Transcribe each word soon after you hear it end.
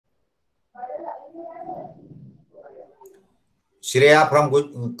Shreya from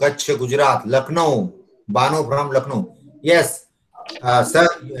Kutch, Gujarat. Lucknow. Banu from Lucknow. Yes, sir.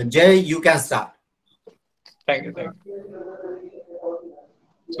 Jay, you can start. Thank you. Thank you.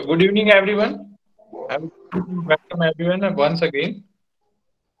 So, good evening, everyone. I would like to welcome everyone once again.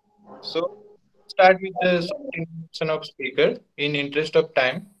 So, start with the short introduction of speaker in interest of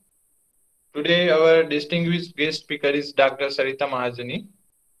time. Today, our distinguished guest speaker is Dr. Sarita Mahajani.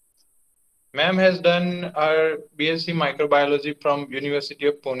 Ma'am has done her BSc Microbiology from University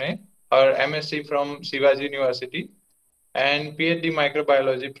of Pune, her MSc from Shivaji University, and PhD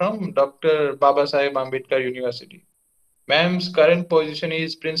Microbiology from Dr. Babasaheb Ambedkar University. Ma'am's current position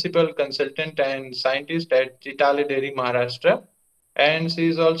is Principal Consultant and Scientist at Chitale Dairy, Maharashtra, and she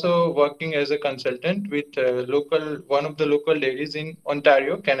is also working as a consultant with one of the local dairies in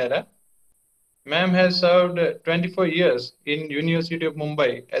Ontario, Canada. Ma'am has served 24 years in University of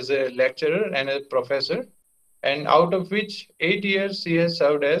Mumbai as a lecturer and a professor, and out of which 8 years she has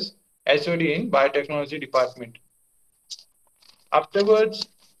served as HOD in Biotechnology department. Afterwards,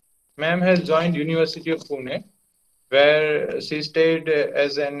 Ma'am has joined University of Pune, where she stayed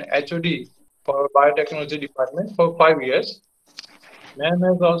as an HOD for Biotechnology department for 5 years. Ma'am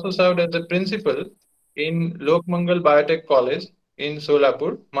has also served as a principal in Lokmangal Biotech College in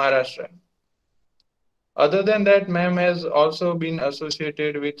Solapur, Maharashtra. Other than that, ma'am has also been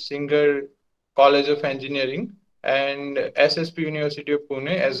associated with Singer College of Engineering and SSP University of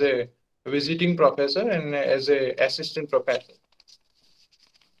Pune as a visiting professor and as a assistant professor.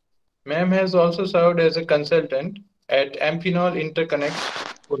 Ma'am has also served as a consultant at Amphenol Interconnect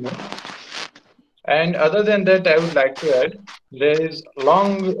Pune. And other than that, I would like to add there is a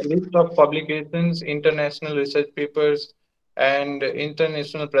long list of publications, international research papers, and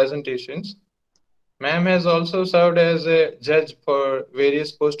international presentations. Ma'am has also served as a judge for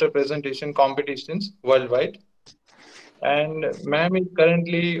various poster presentation competitions worldwide. And ma'am is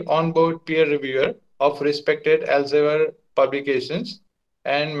currently on board peer reviewer of respected Elsevier publications.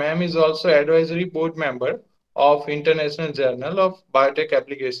 And ma'am is also advisory board member of International Journal of Biotech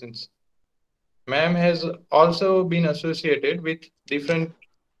Applications. Ma'am has also been associated with different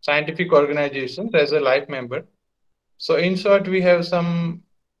scientific organizations as a life member. So in short, we have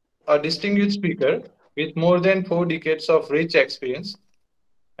a distinguished speaker with more than 4 decades of rich experience.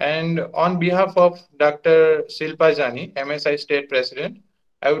 And on behalf of Dr. Shilpa Jani, MSI State President,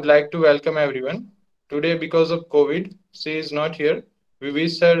 I would like to welcome everyone. Today, because of COVID, she is not here. We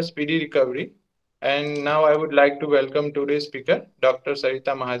wish her speedy recovery. And now I would like to welcome today's speaker, Dr.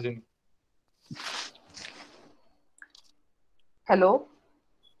 Sarita Mahajani. Hello,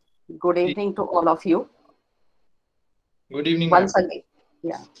 good evening to all of you. Good evening, ma'am. Once again,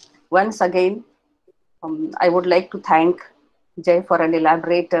 yeah. Once again, I would like to thank Jay for an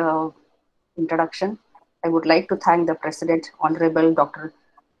elaborate introduction. I would like to thank the President, Honorable Dr.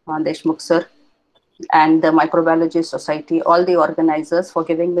 Deshmukh sir, and the Microbiology Society, all the organizers for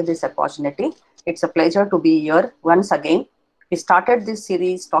giving me this opportunity. It's a pleasure to be here once again. We started this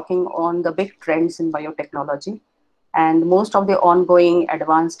series talking on the big trends in biotechnology and most of the ongoing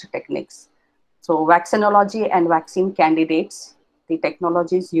advanced techniques. So vaccinology and vaccine candidates, the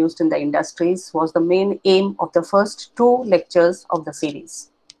technologies used in the industries, was the main aim of the first 2 lectures of the series.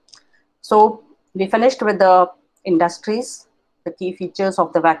 So we finished with the industries, the key features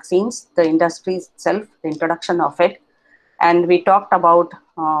of the vaccines, the industry itself, the introduction of it, and we talked about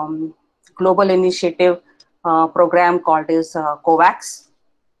global initiative program called as COVAX,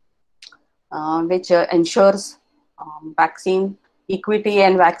 which ensures vaccine equity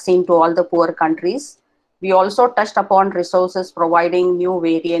and vaccine to all the poor countries. We also touched upon resources providing new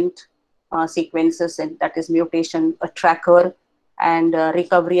variant sequences, and that is mutation tracker and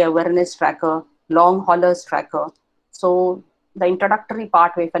recovery awareness tracker, long haulers tracker. So the introductory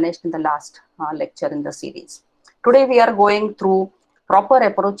part we finished in the last lecture in the series. Today we are going through proper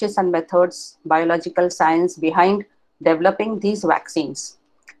approaches and methods, biological science behind developing these vaccines.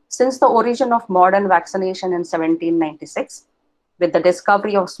 Since the origin of modern vaccination in 1796, with the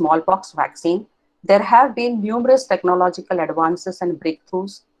discovery of smallpox vaccine, there have been numerous technological advances and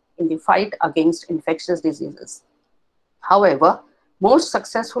breakthroughs in the fight against infectious diseases. However, most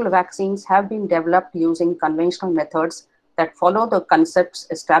successful vaccines have been developed using conventional methods that follow the concepts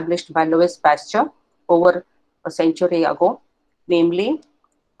established by Louis Pasteur over a century ago, namely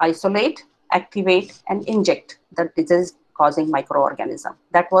isolate, activate, and inject the disease-causing microorganism.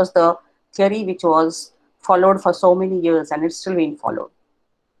 That was the theory which was followed for so many years, and it's still being followed.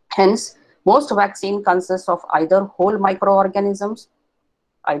 Hence, most vaccine consists of either whole microorganisms,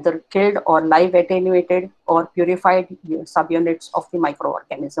 either killed or live attenuated or purified subunits of the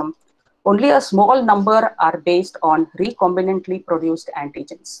microorganism, Only a small number are based on recombinantly produced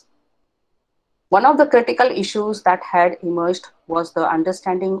antigens. One of the critical issues that had emerged was the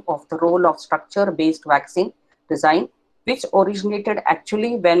understanding of the role of structure-based vaccine design, which originated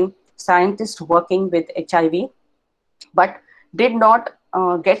actually when scientists working with HIV, but did not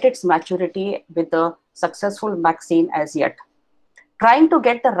get its maturity with the successful vaccine as yet. Trying to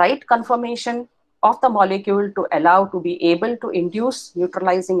get the right conformation of the molecule to allow to be able to induce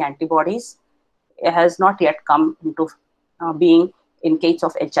neutralizing antibodies has not yet come into being in case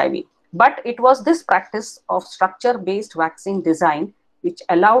of HIV. But it was this practice of structure-based vaccine design which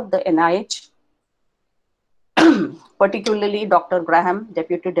allowed the NIH, particularly Dr. Graham,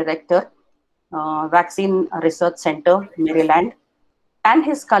 Deputy Director, Vaccine Research Center, Maryland, and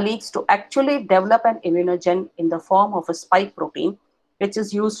his colleagues to actually develop an immunogen in the form of a spike protein, which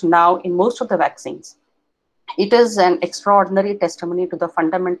is used now in most of the vaccines. It is an extraordinary testimony to the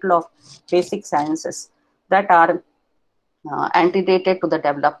fundamental of basic sciences that are antedated to the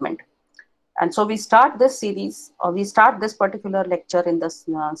development. And so we start this series, or we start this particular lecture in this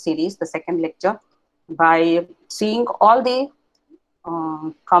series, the second lecture, by seeing all the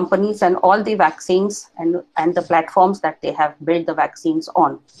companies and all the vaccines and the platforms that they have built the vaccines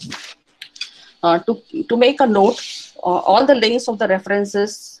on. To make a note, all the links of the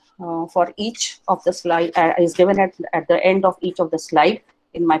references for each of the slide is given at the end of each of the slide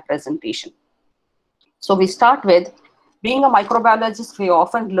in my presentation. So we start with, being a microbiologist, we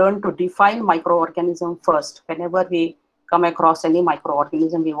often learn to define microorganism first. Whenever we come across any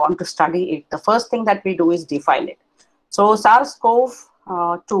microorganism, we want to study it. The first thing that we do is define it. So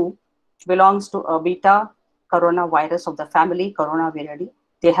SARS-CoV-2 belongs to a beta coronavirus of the family Coronaviridae.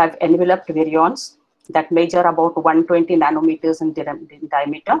 They have enveloped virions that measure about 120 nanometers in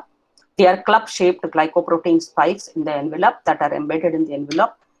diameter. They are club-shaped glycoprotein spikes in the envelope that are embedded in the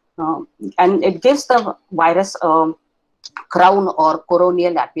envelope. And it gives the virus a crown or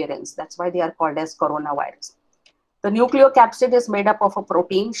coronial appearance. That's why they are called as coronavirus. The nucleocapsid is made up of a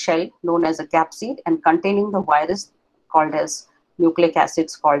protein shell known as a capsid and containing the virus called as nucleic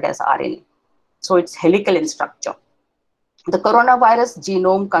acids called as RNA. So it's helical in structure. The coronavirus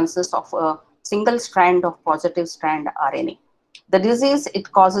genome consists of a single strand of positive strand RNA. The disease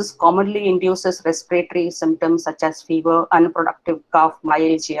it causes commonly induces respiratory symptoms such as fever, unproductive cough,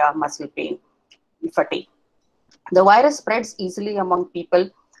 myalgia, muscle pain, fatigue. The virus spreads easily among people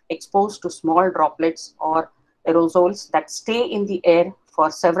exposed to small droplets or aerosols that stay in the air for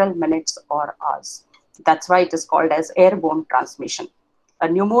several minutes or hours. That's why it is called as airborne transmission. A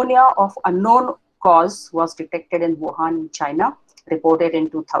pneumonia of unknown cause was detected in Wuhan in China, reported in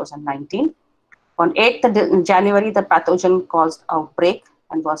 2019. On 8th January, the pathogen caused outbreak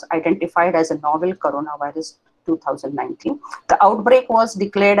and was identified as a novel coronavirus 2019. The outbreak was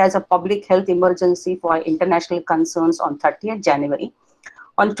declared as a public health emergency for international concerns on 30th January.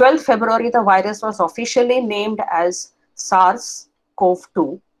 On 12th February, the virus was officially named as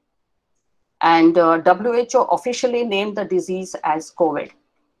SARS-CoV-2, and WHO officially named the disease as COVID.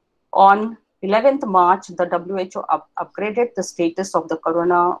 On 11th March, the WHO upgraded the status of the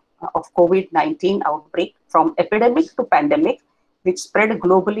COVID-19 outbreak from epidemic to pandemic, which spread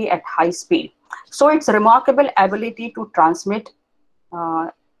globally at high speed. So its remarkable ability to transmit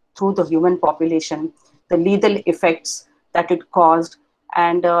through the human population, the lethal effects that it caused,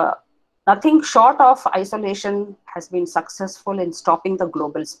 and nothing short of isolation has been successful in stopping the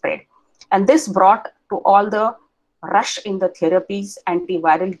global spread. And this brought to all the rush in the therapies,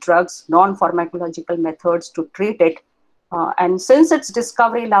 antiviral drugs, non-pharmacological methods to treat it. And since its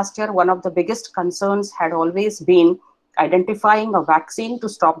discovery last year, one of the biggest concerns had always been identifying a vaccine to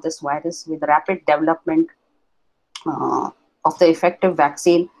stop this virus with rapid development of the effective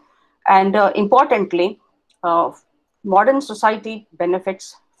vaccine. And importantly, modern society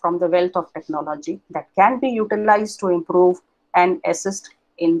benefits from the wealth of technology that can be utilized to improve and assist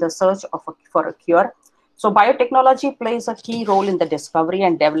in the search for a cure. So biotechnology plays a key role in the discovery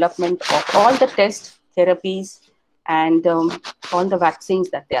and development of all the tests, therapies, and all the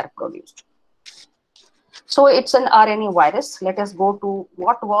vaccines that they are produced. So it's an RNA virus. Let us go to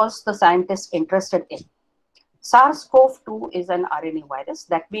what was the scientist interested in. SARS-CoV-2 is an RNA virus.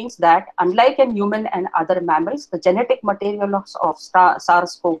 That means that unlike in human and other mammals, the genetic material of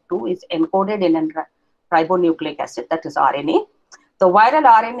SARS-CoV-2 is encoded in a ribonucleic acid, that is RNA. The viral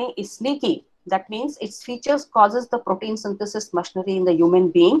RNA is sneaky. That means its features causes the protein synthesis machinery in the human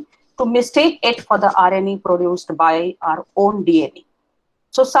being to mistake it for the RNA produced by our own DNA.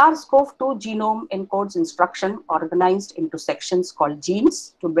 So SARS-CoV-2 genome encodes instruction organized into sections called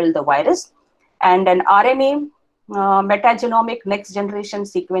genes to build the virus. And an RNA metagenomic next generation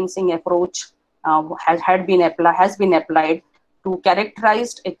sequencing approach has been applied to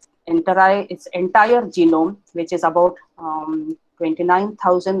characterize its entire genome, which is about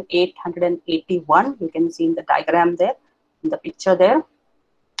 29,881. You can see in the diagram there, in the picture there,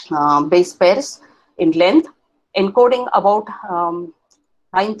 base pairs in length, encoding about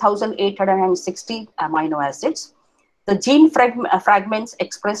 9,860 amino acids. The gene fragments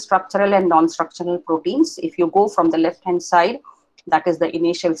express structural and non-structural proteins. If you go from the left-hand side, that is the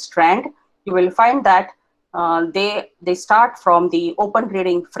initial strand, you will find that they start from the open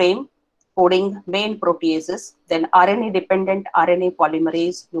reading frame coding main proteases, then RNA-dependent RNA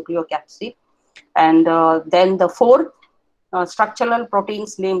polymerase nucleocapsid, and then the four structural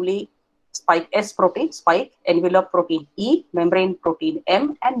proteins, namely spike S protein, spike, envelope protein E, membrane protein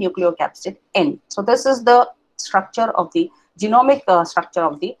M, and nucleocapsid N. So this is the structure of the genomic structure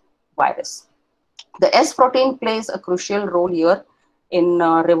of the virus. The S protein plays a crucial role here in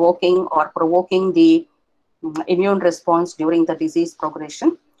revoking or provoking the immune response during the disease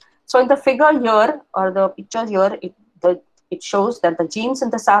progression. So in the figure here, or the picture here, it shows that the genes in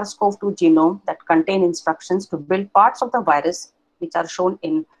the SARS-CoV-2 genome that contain instructions to build parts of the virus, which are shown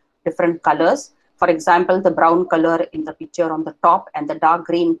in different colors. For example, the brown color in the picture on the top and the dark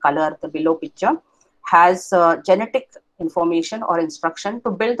green color, the below picture, has genetic information or instruction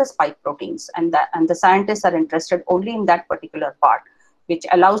to build the spike proteins. And the scientists are interested only in that particular part, which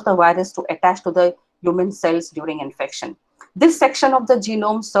allows the virus to attach to the human cells during infection. This section of the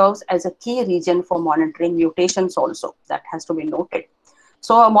genome serves as a key region for monitoring mutations also. That has to be noted.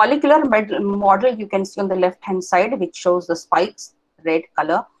 So a molecular model you can see on the left-hand side, which shows the spikes, red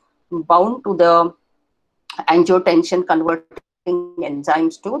color, bound to the angiotensin converting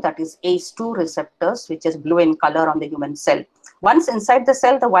enzymes 2, that is ACE2 receptors, which is blue in color on the human cell. Once inside the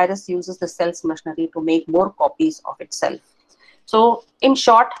cell, the virus uses the cell's machinery to make more copies of itself. So in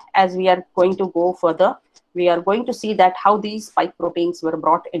short, as we are going to go further, we are going to see that how these spike proteins were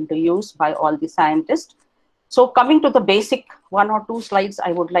brought into use by all the scientists. So coming to the basic 1 or 2 slides,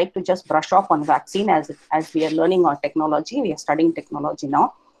 I would like to just brush off on vaccine as we are learning our technology. We are studying technology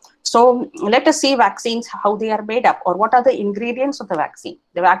now. So let us see vaccines, how they are made up, or what are the ingredients of the vaccine.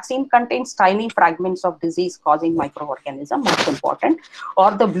 The vaccine contains tiny fragments of disease-causing microorganism, most important,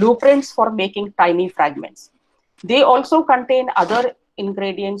 or the blueprints for making tiny fragments. They also contain other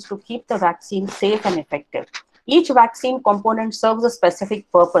ingredients to keep the vaccine safe and effective. Each vaccine component serves a specific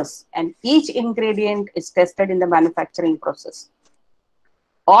purpose, and each ingredient is tested in the manufacturing process.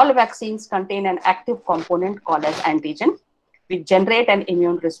 All vaccines contain an active component called as antigen, which generate an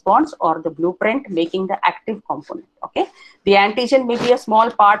immune response, or the blueprint making the active component. Okay, the antigen may be a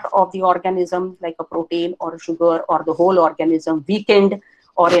small part of the organism, like a protein or a sugar, or the whole organism weakened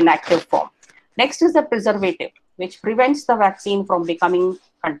or in active form. Next is the preservative, which prevents the vaccine from becoming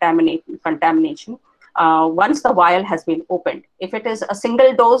contamination once the vial has been opened. If it is a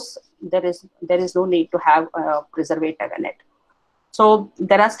single dose, there is no need to have a preservative in it. So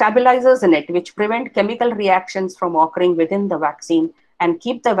there are stabilizers in it which prevent chemical reactions from occurring within the vaccine and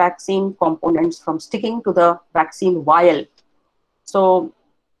keep the vaccine components from sticking to the vaccine vial. So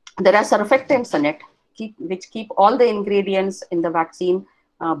there are surfactants in it which keep all the ingredients in the vaccine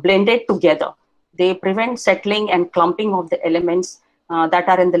blended together. They prevent settling and clumping of the elements that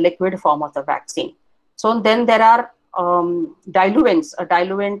are in the liquid form of the vaccine. So then there are diluents. A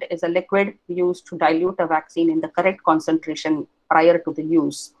diluent is a liquid used to dilute a vaccine in the correct concentration prior to the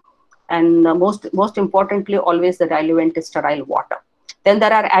use. And most importantly, always the diluent is sterile water. Then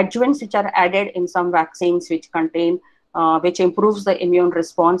there are adjuvants which are added in some vaccines which contain, which improves the immune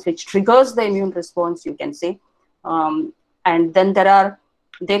response, which triggers the immune response, you can say. And then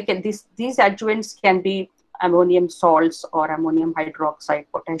these adjuvants can be ammonium salts or ammonium hydroxide,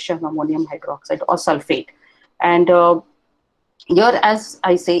 potassium ammonium hydroxide, or sulfate. And here, as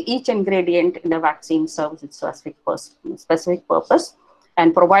I say, each ingredient in the vaccine serves its specific purpose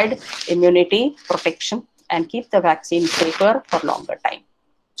and provide immunity, protection, and keep the vaccine safer for longer time.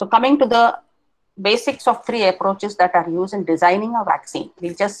 So coming to the basics of 3 approaches that are used in designing a vaccine,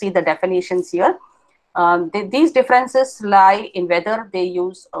 we just see the definitions here. These differences lie in whether they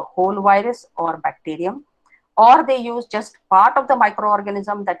use a whole virus or bacterium, or they use just part of the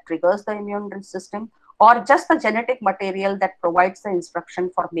microorganism that triggers the immune system, or just the genetic material that provides the instruction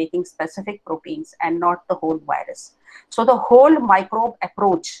for making specific proteins and not the whole virus. So the whole microbe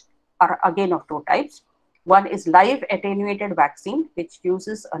approach are again of 2 types. One is live attenuated vaccine, which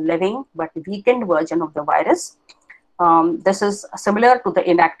uses a living but weakened version of the virus. This is similar to the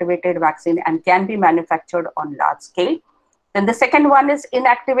inactivated vaccine and can be manufactured on large scale. Then the second one is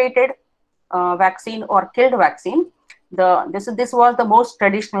inactivated vaccine or killed vaccine, this was the most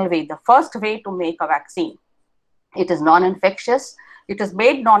traditional way, the first way to make a vaccine. It is non-infectious. It is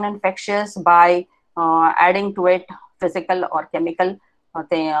made non-infectious by adding to it physical or chemical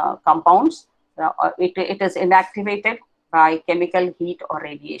compounds. It is inactivated by chemical heat or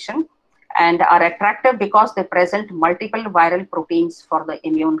radiation, and are attractive because they present multiple viral proteins for the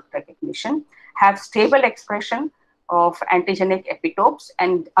immune recognition, have stable expression of antigenic epitopes,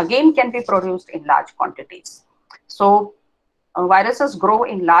 and again can be produced in large quantities. So viruses grow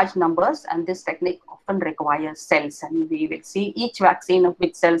in large numbers, and this technique often requires cells, and we will see each vaccine of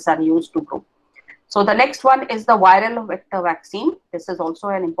which cells are used to grow. So the next one is the viral vector vaccine. This is also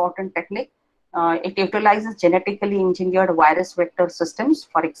an important technique. It utilizes genetically engineered virus vector systems,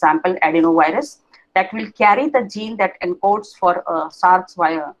 for example, adenovirus, that will carry the gene that encodes for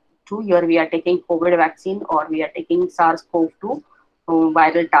SARS-2. Here we are taking COVID vaccine, or we are taking SARS-CoV-2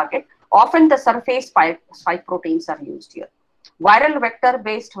 viral target. Often the surface spike proteins are used here. Viral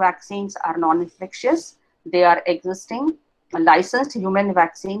vector-based vaccines are non-infectious. They are existing licensed human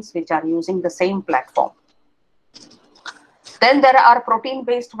vaccines which are using the same platform. Then there are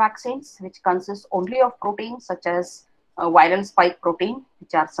protein-based vaccines which consist only of proteins, such as viral spike protein,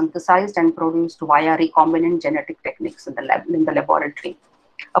 which are synthesized and produced via recombinant genetic techniques in the laboratory.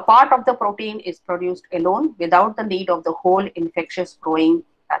 A part of the protein is produced alone without the need of the whole infectious growing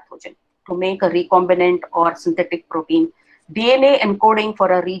pathogen. To make a recombinant or synthetic protein, DNA encoding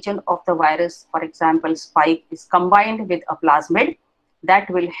for a region of the virus, for example, spike, is combined with a plasmid that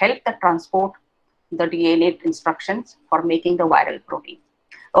will help the transport the DNA instructions for making the viral protein.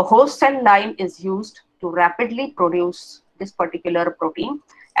 A host cell line is used to rapidly produce this particular protein,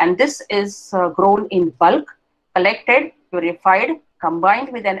 and this is grown in bulk, collected, purified,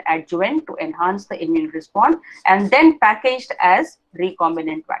 combined with an adjuvant to enhance the immune response, and then packaged as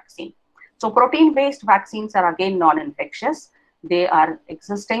recombinant vaccine. So protein-based vaccines are again non-infectious. They are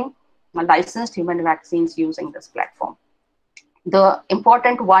existing licensed human vaccines using this platform. The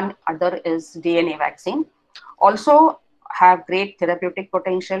important one other is DNA vaccine. Also have great therapeutic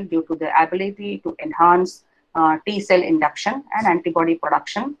potential due to their ability to enhance T cell induction and antibody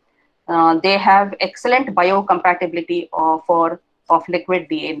production. They have excellent biocompatibility of liquid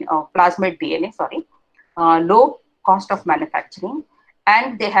DNA, of plasmid DNA, sorry, low cost of manufacturing,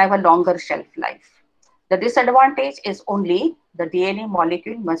 and they have a longer shelf life. The disadvantage is only the DNA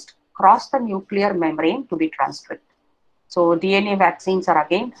molecule must cross the nuclear membrane to be transcribed. So DNA vaccines are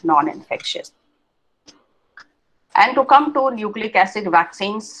again non-infectious. And to come to nucleic acid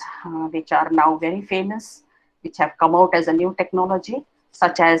vaccines, which are now very famous, which have come out as a new technology,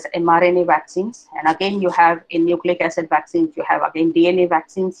 such as mRNA vaccines. And again, you have in nucleic acid vaccines, you have again DNA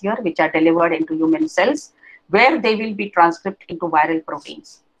vaccines here, which are delivered into human cells, where they will be transcribed into viral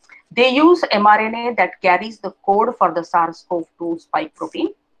proteins. They use mRNA that carries the code for the SARS-CoV-2 spike protein.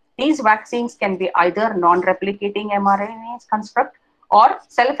 These vaccines can be either non-replicating mRNA construct or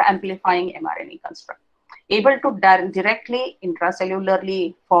self-amplifying mRNA construct, able to directly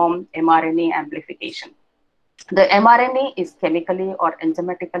intracellularly form mRNA amplification. The mRNA is chemically or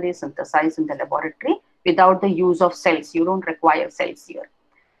enzymatically synthesized in the laboratory without the use of cells. You don't require cells here.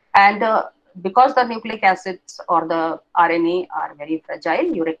 And because the nucleic acids or the RNA are very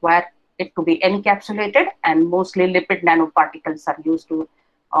fragile, you require it to be encapsulated, and mostly lipid nanoparticles are used to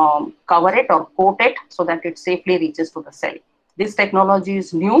cover it or coat it so that it safely reaches to the cell. This technology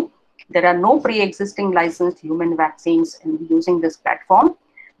is new. There are no pre-existing licensed human vaccines in using this platform,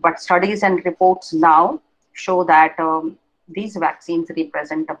 but studies and reports now show that these vaccines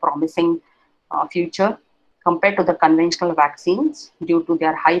represent a promising future compared to the conventional vaccines due to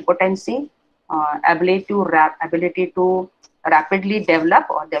their high potency, ability to rapidly develop,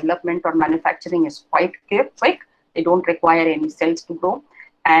 or development or manufacturing is quite quick. They don't require any cells to grow,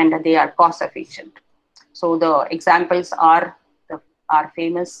 and they are cost efficient. So the examples are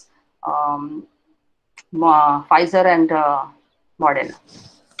famous Pfizer and Moderna.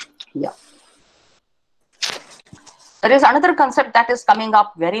 Yeah. There is another concept that is coming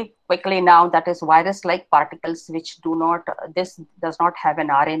up very quickly now, that is virus-like particles, which do not, this does not have an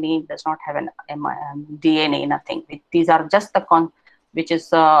RNA, does not have an DNA, nothing. These are just these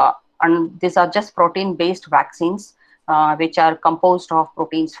are just protein-based vaccines, which are composed of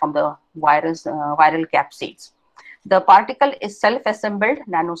proteins from the viral capsids. The particle is self-assembled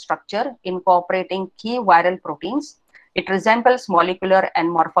nanostructure incorporating key viral proteins. It resembles molecular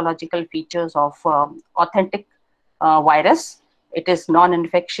and morphological features of authentic virus. It is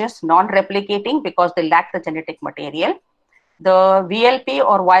non-infectious, non-replicating because they lack the genetic material. The VLP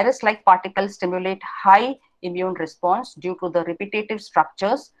or virus-like particles stimulate high immune response due to the repetitive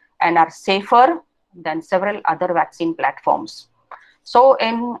structures and are safer than several other vaccine platforms. So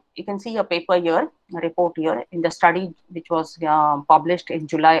you can see a paper here, a report here in the study which was published in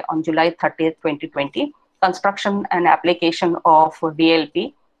on July 30th, 2020. Construction and application of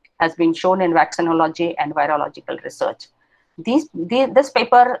VLP has been shown in vaccinology and virological research. This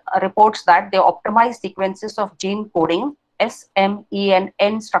paper reports that they optimize sequences of gene coding S, M, E, and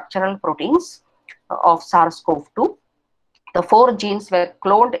N structural proteins of SARS-CoV-2. The 4 genes were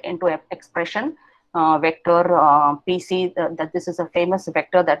cloned into expression vector PC. This is a famous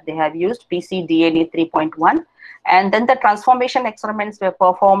vector that they have used, pcDNA 3.1. And then the transformation experiments were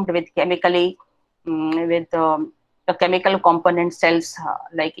performed with chemically with the chemical component cells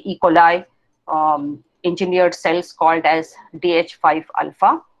like E. coli, engineered cells called as DH5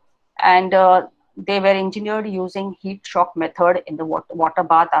 alpha, and they were engineered using heat shock method in the water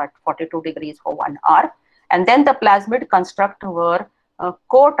bath at 42 degrees for 1 hour. And then the plasmid construct were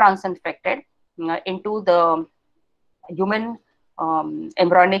co-transinfected into the human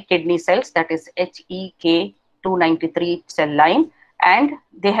embryonic kidney cells, that is HEK293 cell line. And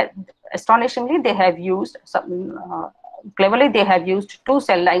they have, astonishingly, they have used cleverly, they have used 2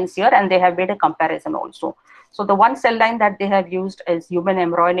 cell lines here, and they have made a comparison also. So the one cell line that they have used is human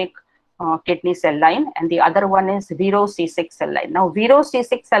embryonic kidney cell line, and the other one is Vero C6 cell line. Now, Vero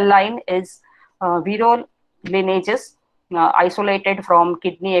C6 cell line is Vero lineages isolated from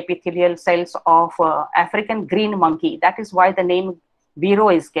kidney epithelial cells of African green monkey. That is why the name Vero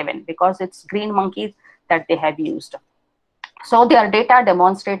is given, because it's green monkeys that they have used. So their data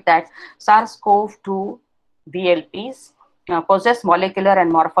demonstrate that SARS-CoV-2 VLPs possess molecular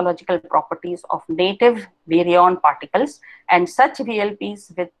and morphological properties of native virion particles, and such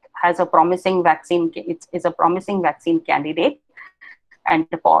VLPs has a promising vaccine. It is a promising vaccine candidate and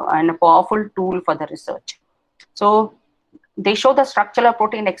a powerful tool for the research. So they show the structural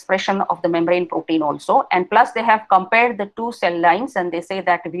protein expression of the membrane protein also, and plus they have compared the 2 cell lines, and they say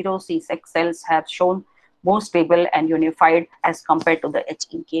that Vero C6 cells have shown more stable and unified as compared to the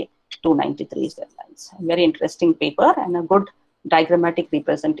HEK293 cell lines. A very interesting paper and a good diagrammatic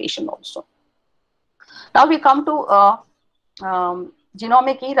representation also. Now we come to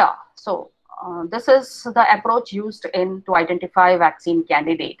genomic era. So this is the approach used to identify vaccine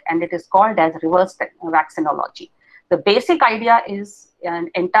candidate, and it is called as reverse vaccinology. The basic idea is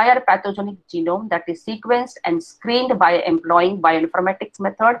an entire pathogenic genome that is sequenced and screened by employing bioinformatics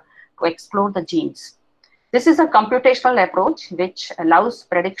method to explore the genes. This is a computational approach which allows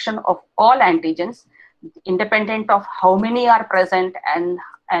prediction of all antigens independent of how many are present and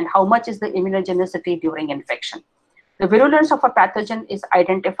how much is the immunogenicity during infection. The virulence of a pathogen is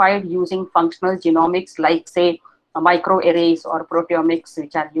identified using functional genomics like, say, microarrays or proteomics,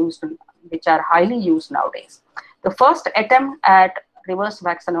 which are highly used nowadays. The first attempt at reverse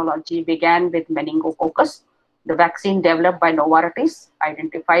vaccinology began with meningococcus. The vaccine developed by Novartis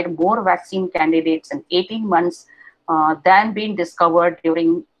identified more vaccine candidates in 18 months than being discovered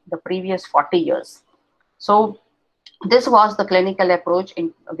during the previous 40 years. So this was the clinical approach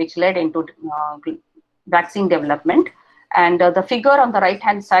which led into vaccine development. And the figure on the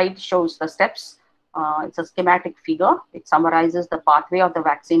right-hand side shows the steps. It's a schematic figure. It summarizes the pathway of the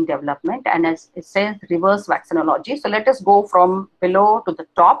vaccine development, and as it says reverse vaccinology. So let us go from below to the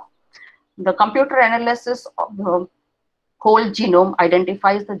top. The computer analysis of the whole genome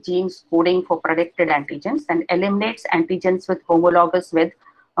identifies the genes coding for predicted antigens and eliminates antigens with homologous with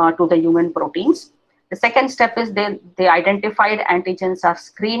to the human proteins. The second step is the identified antigens are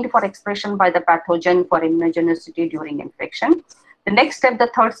screened for expression by the pathogen for immunogenicity during infection. The next step,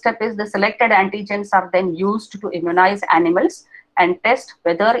 the third step, is the selected antigens are then used to immunize animals and test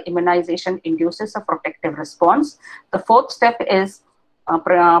whether immunization induces a protective response. The fourth step is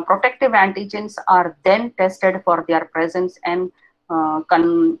protective antigens are then tested for their presence and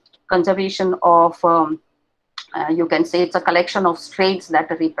conservation of, you can say it's a collection of strains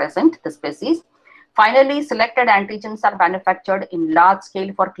that represent the species. Finally, selected antigens are manufactured in large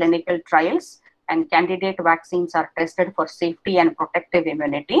scale for clinical trials, and candidate vaccines are tested for safety and protective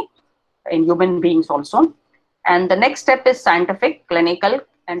immunity in human beings also. And the next step is scientific, clinical,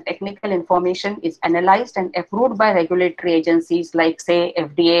 and technical information is analyzed and approved by regulatory agencies like, say,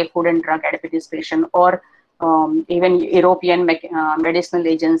 FDA, Food and Drug Administration, or even European Medicinal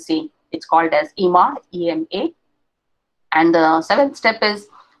Agency. It's called as EMA. And the seventh step is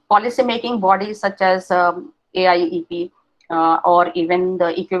policy-making bodies such as AIEP or even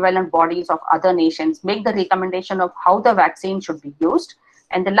the equivalent bodies of other nations make the recommendation of how the vaccine should be used.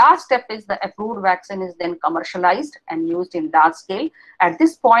 And the last step is the approved vaccine is then commercialized and used in large scale. At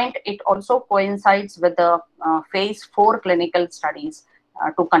this point, it also coincides with the phase 4 clinical studies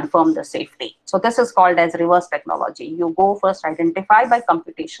to confirm the safety. So this is called as reverse technology. You go first identify by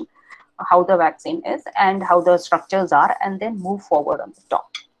computation how the vaccine is and how the structures are, and then move forward on the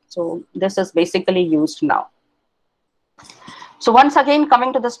top. So this is basically used now. So once again,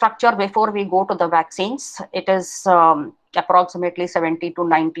 coming to the structure before we go to the vaccines, it is approximately 70 to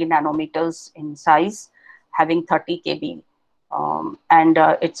 90 nanometers in size, having 30 kb, and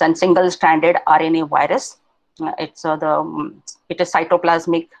it's a single-stranded RNA virus. It is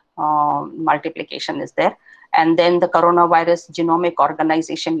cytoplasmic multiplication is there, and then the coronavirus genomic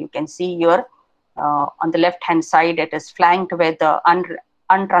organization you can see here on the left-hand side. It is flanked with the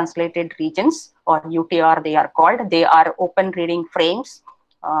untranslated regions, or UTR they are called. They are open reading frames,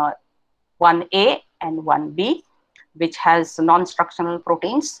 1A and 1B, which has non-structural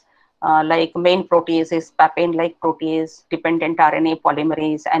proteins like main protease is papain-like protease, dependent RNA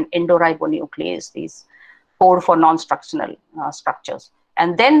polymerase, and endoribonuclease. These 4 for non-structural structures.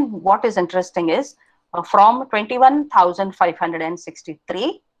 And then what is interesting is from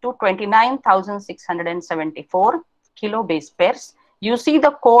 21,563 to 29,674 kilobase pairs, you see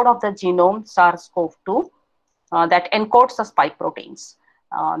the code of the genome SARS-CoV-2 that encodes the spike proteins.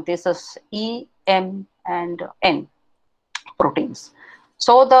 This is E, M, and N proteins.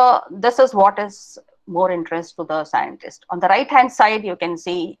 So this is what is more interest to the scientist. On the right-hand side, you can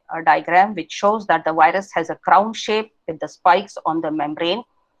see a diagram which shows that the virus has a crown shape with the spikes on the membrane,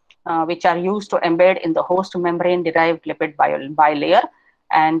 which are used to embed in the host membrane-derived lipid bilayer.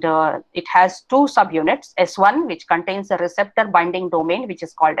 And it has 2 subunits, S1, which contains a receptor binding domain, which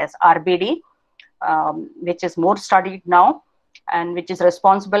is called as RBD, which is more studied now, and which is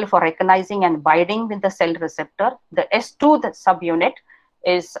responsible for recognizing and binding with the cell receptor. The S2, the subunit,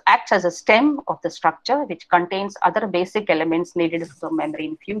 acts as a stem of the structure, which contains other basic elements needed for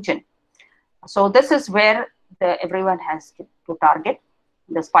membrane fusion. So this is where everyone has to target.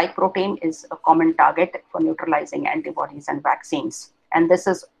 The spike protein is a common target for neutralizing antibodies and vaccines. And this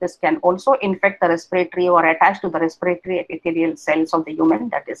can also infect the respiratory or attach to the respiratory epithelial cells of the human,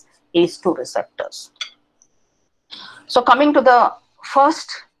 that is ACE2 receptors. So coming to the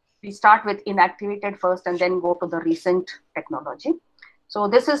first, we start with inactivated first and then go to the recent technology. So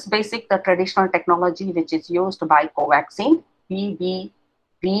this is the traditional technology which is used by Covaxin,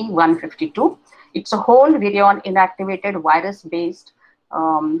 BBV152. It's a whole virion inactivated virus-based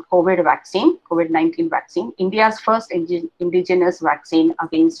COVID-19 vaccine, India's first indigenous vaccine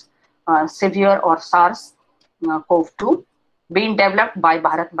against severe or SARS-CoV-2, being developed by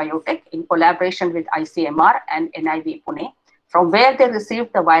Bharat Biotech in collaboration with ICMR and NIV Pune, from where they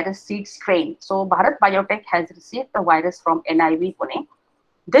received the virus seed strain. So Bharat Biotech has received the virus from NIV Pune.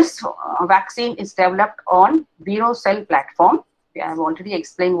 This vaccine is developed on Vero cell platform. I have already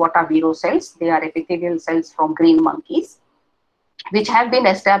explained what are Vero cells. They are epithelial cells from green monkeys, which have been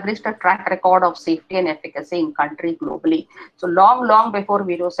established a track record of safety and efficacy in country globally. So long before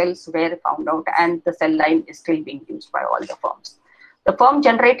Vero cells were found out, and the cell line is still being used by all the firms. The firm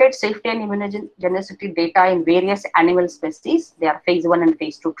generated safety and immunogenicity data in various animal species. They are phase 1 and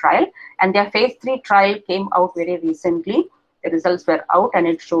phase 2 trial, and their phase 3 trial came out very recently. The results were out and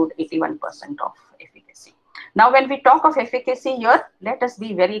it showed 81% of efficacy. Now, when we talk of efficacy here, let us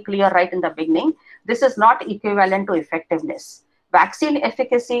be very clear right in the beginning. This is not equivalent to effectiveness. Vaccine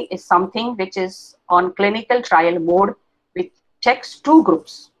efficacy is something which is on clinical trial mode, which checks 2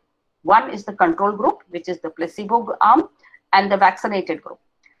 groups. One is the control group, which is the placebo arm, and the vaccinated group.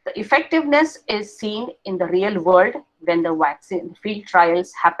 The effectiveness is seen in the real world when the vaccine field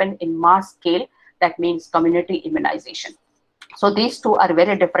trials happen in mass scale. That means community immunization. So these 2 are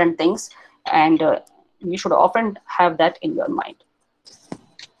very different things, and you should often have that in your mind.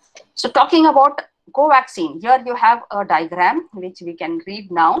 So talking about Covaxin, here you have a diagram which we can read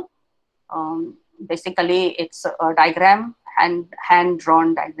now. Basically, it's a diagram,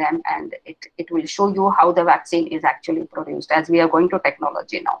 hand-drawn diagram, and it will show you how the vaccine is actually produced, as we are going to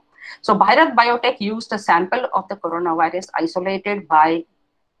technology now. So Bharat Biotech used a sample of the coronavirus isolated by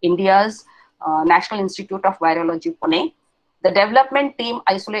India's National Institute of Virology, Pune. The development team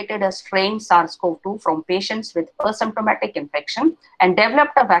isolated a strain SARS-CoV-2 from patients with asymptomatic infection and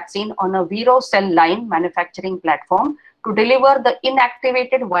developed a vaccine on a Vero cell line manufacturing platform to deliver the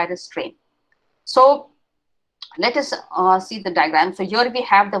inactivated virus strain. So let us see the diagram. So here we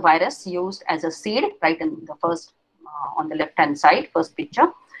have the virus used as a seed, right in the first, on the left-hand side, first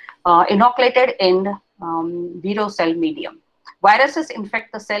picture, inoculated in Vero cell medium. Viruses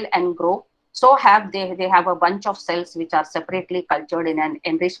infect the cell and grow. So they have a bunch of cells which are separately cultured in an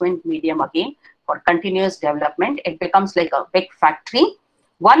enrichment medium again for continuous development. It becomes like a big factory.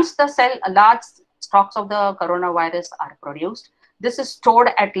 Once the large stocks of the coronavirus are produced, This is stored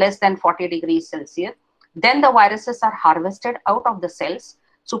at less than 40 degrees Celsius. Then the viruses are harvested out of the cells.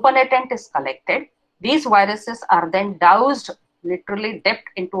 Supernatant is collected. These viruses are then doused, literally dipped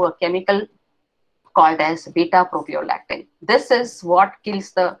into a chemical called as beta propiolactin. This is what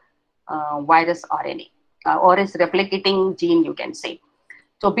kills the virus RNA or is replicating gene, you can say.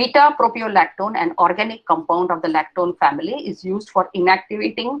 So beta propiolactone, an organic compound of the lactone family, is used for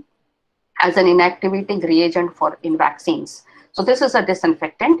inactivating as an inactivating reagent in vaccines. So this is a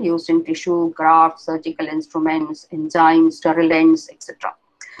disinfectant used in tissue, grafts, surgical instruments, enzymes, sterilants, etc.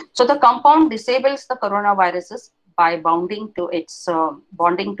 So the compound disables the coronaviruses by bonding to its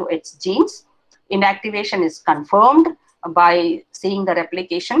genes. Inactivation is confirmed by seeing the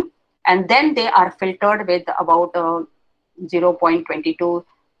replication, and then they are filtered with about 0.22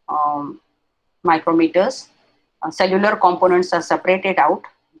 micrometers. Cellular components are separated out,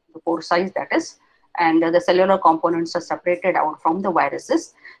 the pore size that is, and the cellular components are separated out from the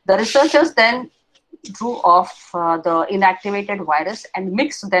viruses. The researchers then drew off the inactivated virus and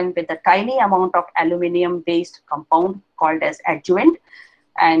mixed them with a tiny amount of aluminum-based compound called as adjuvant.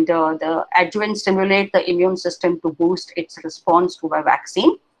 And the adjuvant stimulate the immune system to boost its response to a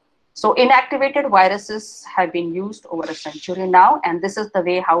vaccine. So inactivated viruses have been used over a century now, and this is the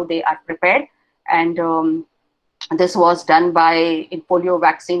way how they are prepared. And this was done in polio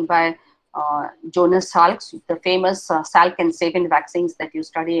vaccine by Jonas Salk's, the famous Salk and Sabin vaccines that you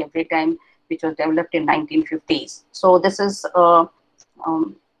study every time, which was developed in 1950s. So this is,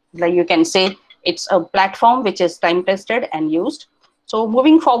 like you can say, it's a platform which is time tested and used. So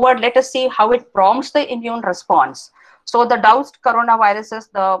moving forward, let us see how it prompts the immune response. So the doused coronaviruses,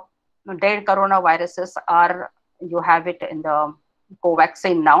 the dead coronaviruses you have it in the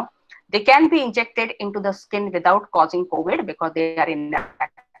Covaxin now. They can be injected into the skin without causing COVID because they are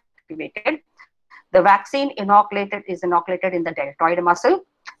inactivated. The vaccine is inoculated in the deltoid muscle.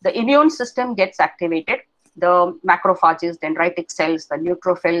 The immune system gets activated. The macrophages, dendritic cells, the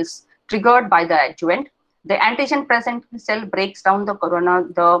neutrophils triggered by the adjuvant. The antigen present cell breaks down the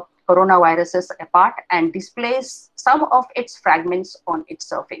coronaviruses apart and displays some of its fragments on its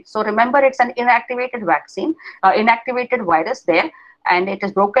surface. So remember, it's an inactivated vaccine, inactivated virus there, and it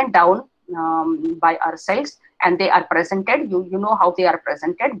is broken down by our cells, and they are presented. You know how they are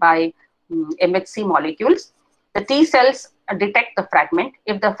presented by MHC molecules. The T cells detect the fragment.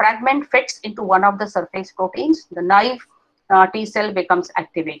 If the fragment fits into one of the surface proteins, the naive T cell becomes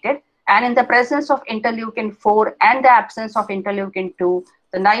activated. And in the presence of interleukin 4 and the absence of interleukin 2,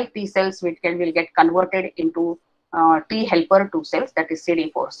 the naive T cells will get converted into T helper 2 cells, that is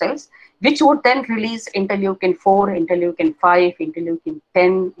CD4 cells, which would then release interleukin 4, interleukin 5, interleukin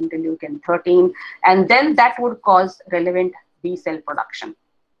 10, interleukin 13, and then that would cause relevant B cell production.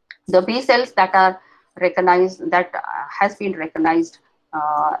 The B cells that are recognized, that has been recognized,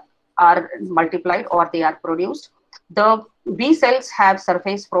 are multiplied or they are produced. The B cells have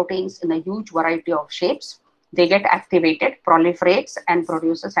surface proteins in a huge variety of shapes. They get activated, proliferates, and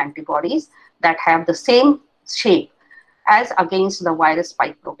produces antibodies that have the same shape as against the virus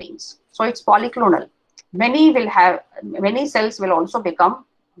spike proteins. So it's polyclonal. Many cells will also become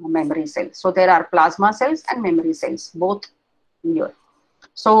memory cells. So there are plasma cells and memory cells, both here.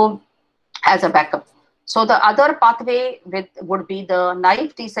 So as a backup. So the other pathway would be the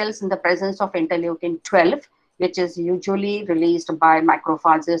naive T cells in the presence of interleukin 12, which is usually released by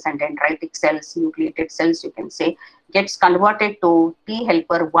macrophages and dendritic cells, nucleated cells, you can say, gets converted to T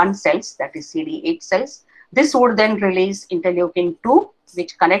helper 1 cells, that is CD8 cells. This would then release interleukin 2,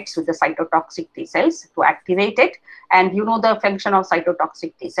 which connects with the cytotoxic T cells to activate it. And you know the function of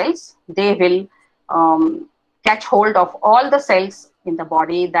cytotoxic T cells. They will catch hold of all the cells in the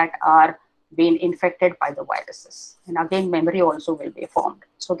body that are being infected by the viruses. And again, memory also will be formed.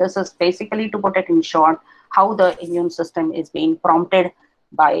 So this is basically, to put it in short, how the immune system is being prompted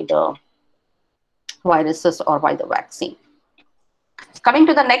by the viruses or by the vaccine. Coming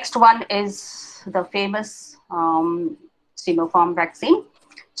to the next one is the famous Sinopharm vaccine.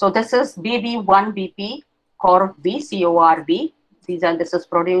 So this is BB1BP Corv-B, CORB. This is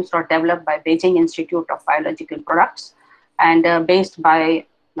produced or developed by Beijing Institute of Biological Products and based by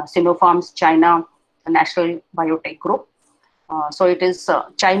Sinopharm's China National Biotech Group. So it is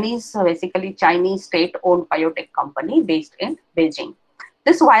basically Chinese state-owned biotech company based in Beijing.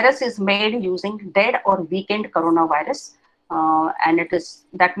 This virus is made using dead or weakened coronavirus, and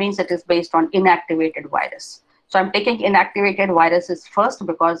that means it is based on inactivated virus. So I'm taking inactivated viruses first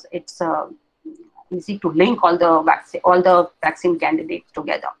because it's easy to link all the vaccine candidates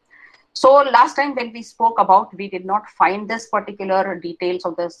together. So last time when we spoke about, we did not find this particular details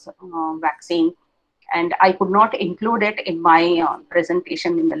of this vaccine and I could not include it in my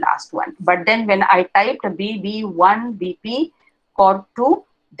presentation in the last one. But then when I typed BB1 BP Core2,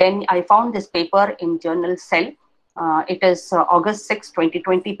 then I found this paper in journal Cell. It is August 6,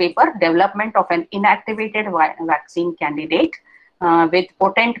 2020 paper, development of an inactivated vaccine candidate with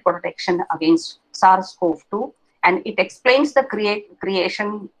potent protection against SARS-CoV-2. And it explains the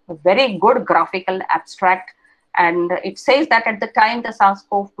creation, very good graphical abstract. And it says that at the time the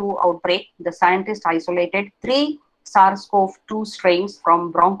SARS-CoV-2 outbreak, the scientists isolated 3 SARS-CoV-2 strains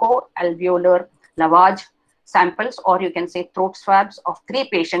from bronchoalveolar lavage samples, or you can say throat swabs, of 3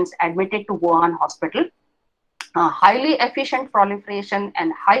 patients admitted to Wuhan hospital. Highly efficient proliferation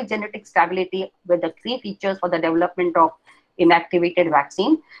and high genetic stability were the key features for the development of inactivated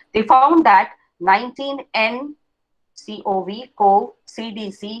vaccine. They found that 19N CoV,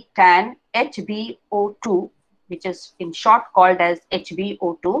 CDC, TAN, HBO2, which is in short called as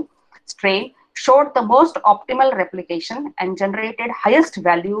HBO2 strain, showed the most optimal replication and generated highest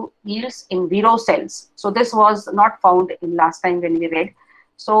value yields in vero cells. So this was not found in last time when we read.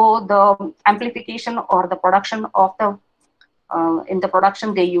 So the amplification or the production of the, in the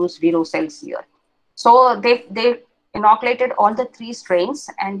production they use vero cells here. So they inoculated all the 3 strains,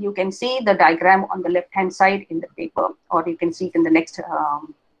 and you can see the diagram on the left hand side in the paper, or you can see it in the next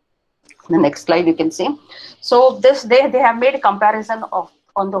slide you can see. So this they have made a comparison of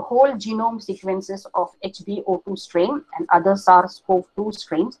on the whole genome sequences of HBO2 strain and other SARS-CoV-2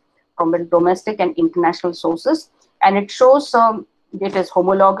 strains from the domestic and international sources, and it shows it is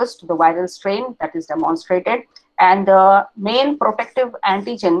homologous to the viral strain that is demonstrated, and the main protective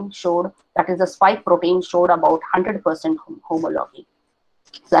antigen showed, that is the spike protein, showed about 100% homology.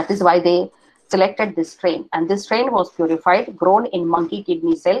 So that is why they selected this strain, and this strain was purified, grown in monkey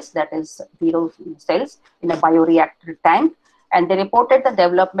kidney cells, that is vero cells, in a bioreactor tank, and they reported the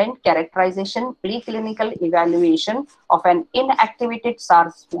development, characterization, preclinical evaluation of an inactivated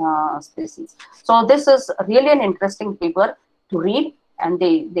SARS species. So this is really an interesting paper to read, and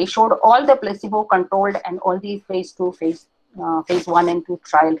they showed all the placebo controlled and all the phase 1 and 2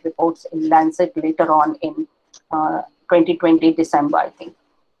 trial reports in Lancet later on in 2020 December, I think.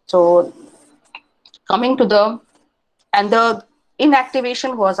 So coming to the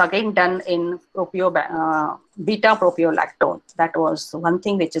inactivation was again done in beta propiolactone. That was one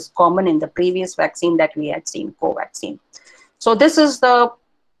thing which is common in the previous vaccine that we had seen, Covaxin. So this is the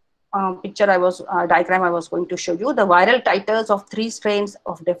diagram I was going to show you, the viral titers of 3 strains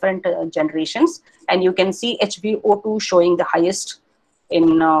of different generations, and you can see HBO2 showing the highest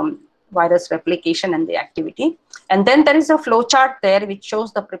in virus replication and the activity. And then there is a flow chart there which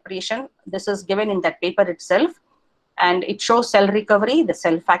shows the preparation. This is given in that paper itself, and it shows cell recovery, the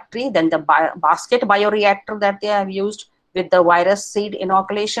cell factory, then the basket bioreactor that they have used with the virus seed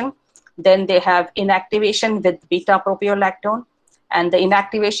inoculation. Then they have inactivation with beta propiolactone, and the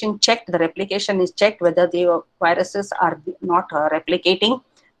inactivation checked, the replication is checked whether the viruses are not replicating.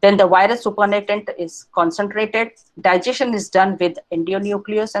 Then the virus supernatant is concentrated, digestion is done with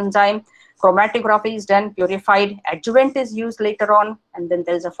endonuclease enzyme, chromatography is done, purified, adjuvant is used later on, and then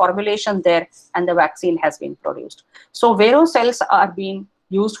there is a formulation there, and the vaccine has been produced. So vero cells are being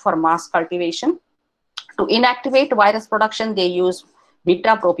used for mass cultivation. To inactivate virus production, they use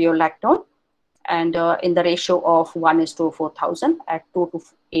beta propiolactone, and in the ratio of 1:4,000 at 2 to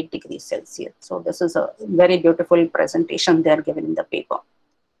 8 degrees Celsius. So this is a very beautiful presentation there given in the paper.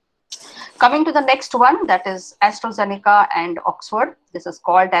 Coming to the next one, that is AstraZeneca and Oxford. This is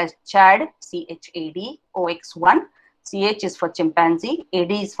called as CHAD, C-H-A-D, OX1. CH is for chimpanzee,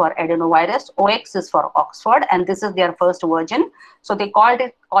 AD is for adenovirus, OX is for Oxford, and this is their first version. So they call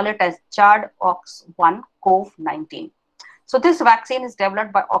it as CHAD OX1 CoV-19. So this vaccine is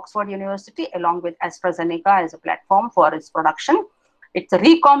developed by Oxford University along with AstraZeneca as a platform for its production. It's a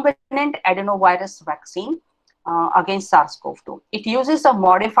recombinant adenovirus vaccine against SARS-CoV-2. It uses a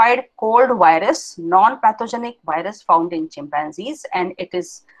modified cold virus, non-pathogenic virus found in chimpanzees, and it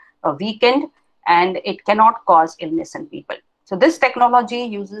is weakened and it cannot cause illness in people. So this technology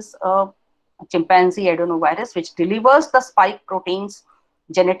uses a chimpanzee adenovirus which delivers the spike protein's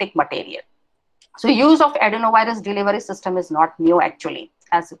genetic material. So use of adenovirus delivery system is not new actually,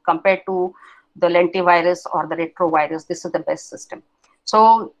 as compared to the lentivirus or the retrovirus. This is the best system.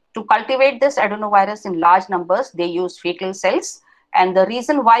 So to cultivate this adenovirus in large numbers, they use fetal cells. And the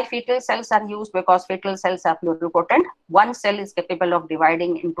reason why fetal cells are used, because fetal cells are pluripotent. One cell is capable of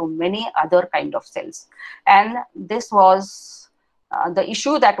dividing into many other kind of cells. And this was the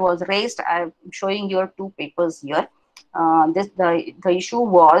issue that was raised. I'm showing you 2 papers here. The issue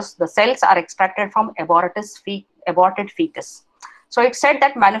was the cells are extracted from aborted fetus. So it said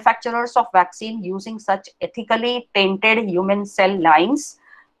that manufacturers of vaccine using such ethically tainted human cell lines,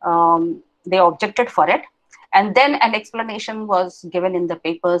 they objected for it. And then an explanation was given in the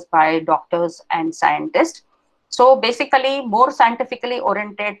papers by doctors and scientists. So basically, more scientifically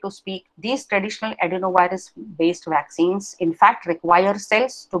oriented to speak, these traditional adenovirus-based vaccines in fact require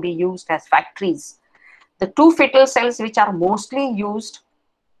cells to be used as factories. The two fetal cells which are mostly used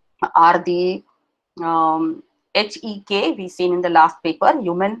are the HEK, we seen in the last paper,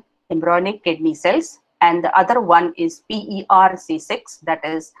 human embryonic kidney cells, and the other one is PERC6, that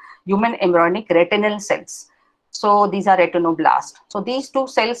is human embryonic retinal cells. So these are retinoblasts. So these two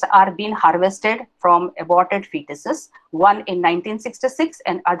cells are being harvested from aborted fetuses, one in 1966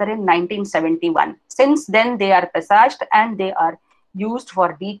 and other in 1971. Since then, they are passaged and they are used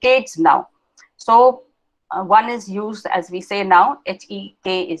for decades now. So one is used, as we say now, HEK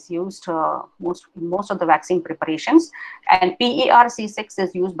is used most of the vaccine preparations, and PERC6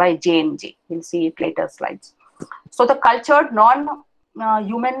 is used by J&J. We'll see it later slides. So the cultured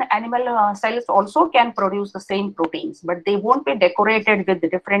non-human animal cells also can produce the same proteins, but they won't be decorated with the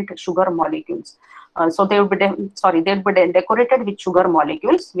different sugar molecules. So they will be, they'll be decorated with sugar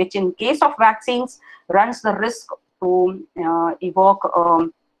molecules, which in case of vaccines runs the risk to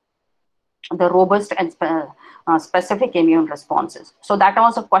evoke the robust and specific immune responses. So that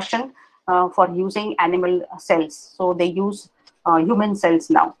was a question for using animal cells. So they use human cells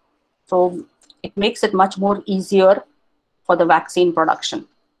now. So it makes it much more easier for the vaccine production.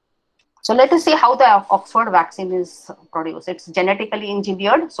 So let us see how the Oxford vaccine is produced. It's genetically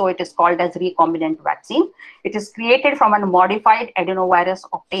engineered, so it is called as recombinant vaccine. It is created from a modified adenovirus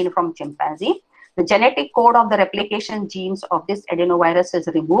obtained from chimpanzee. The genetic code of the replication genes of this adenovirus is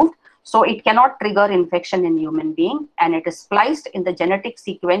removed, so it cannot trigger infection in human being, and it is spliced in the genetic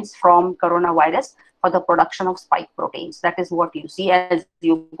sequence from coronavirus for the production of spike proteins. That is what you see as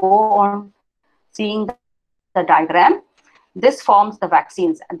you go on seeing the diagram. This forms the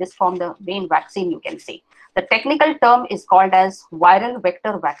vaccines, and this forms the main vaccine, you can see. The technical term is called as viral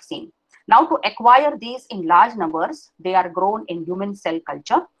vector vaccine. Now, to acquire these in large numbers, they are grown in human cell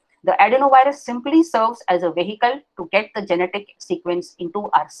culture. The adenovirus simply serves as a vehicle to get the genetic sequence into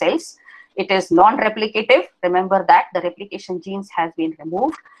our cells. It is non-replicative. Remember that the replication genes has been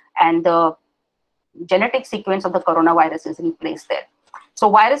removed and the genetic sequence of the coronavirus is replaced there. So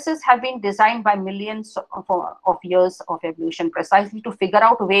viruses have been designed by millions of years of evolution precisely to figure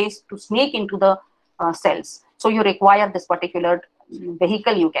out ways to sneak into the cells. So you require this particular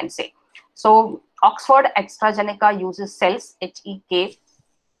vehicle, you can say. So Oxford AstraZeneca uses cells HEK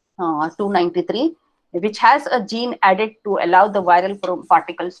 293, which has a gene added to allow the viral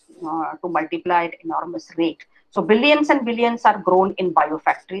particles to multiply at enormous rate. So billions and billions are grown in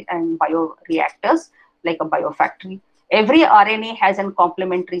biofactory and bioreactors, like a biofactory. Every RNA has a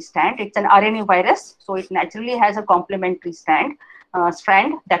complementary strand. It's an RNA virus, so it naturally has a complementary strand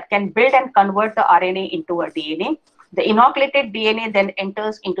that can build and convert the RNA into a DNA. The inoculated DNA then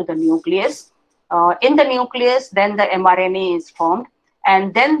enters into the nucleus. In the nucleus, then the mRNA is formed,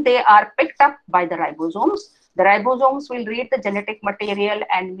 and then they are picked up by the ribosomes. The ribosomes will read the genetic material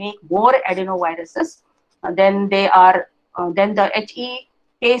and make more adenoviruses. Then they are, then the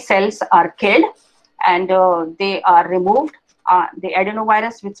HEK cells are killed and they are removed. The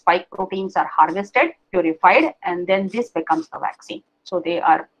adenovirus with spike proteins are harvested, purified, and then this becomes the vaccine. So they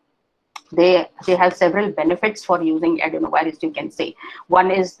have several benefits for using adenovirus, you can say. One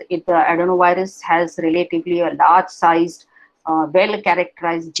is the adenovirus has relatively a large sized, well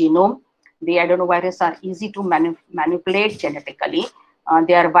characterized genome. The adenovirus are easy to manipulate genetically.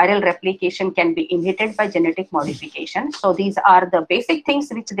 Their viral replication can be inhibited by genetic modification. So these are the basic things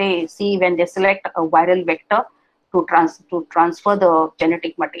which they see when they select a viral vector to transfer the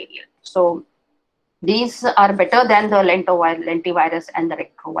genetic material. So these are better than the lentivirus and the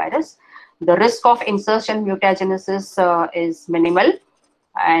retrovirus. The risk of insertion mutagenesis is minimal,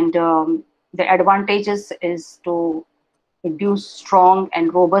 and the advantages is to induce strong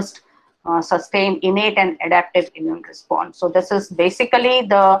and robust, sustained innate and adaptive immune response. So this is basically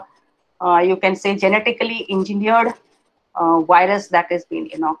the, you can say, genetically engineered virus that has been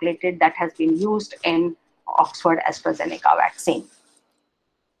inoculated, that has been used in Oxford AstraZeneca vaccine.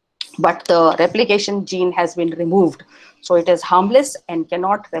 But the replication gene has been removed, so it is harmless and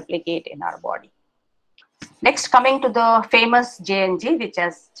cannot replicate in our body. Next, coming to the famous J&J, which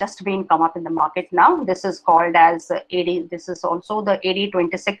has just been come up in the market now. This is called as AD. This is also the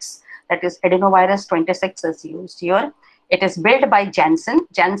AD26, that is adenovirus 26 is used here. It is built by Janssen.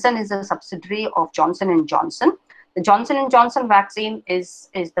 Janssen is a subsidiary of Johnson & Johnson. The Johnson & Johnson vaccine is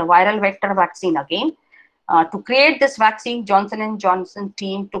the viral vector vaccine again. To create this vaccine, Johnson & Johnson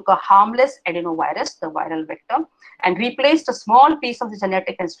team took a harmless adenovirus, the viral vector, and replaced a small piece of the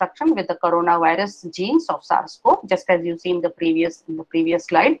genetic instruction with the coronavirus genes of SARS-CoV, just as you see in the previous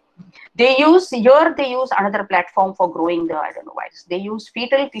slide. They use another platform for growing the adenovirus. They use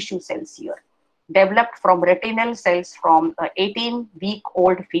fetal tissue cells here, developed from retinal cells from an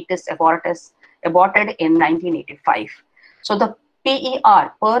 18-week-old fetus aborted in 1985. So the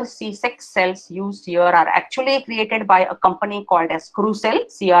per C6 cells used here are actually created by a company called as Crucell,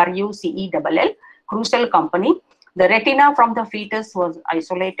 Crucell, Crucell company. The retina from the fetus was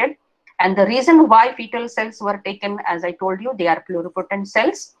isolated, and the reason why fetal cells were taken, as I told you, they are pluripotent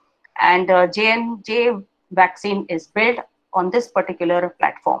cells, and J&J vaccine is built on this particular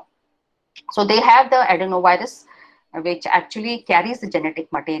platform. So they have the adenovirus, which actually carries the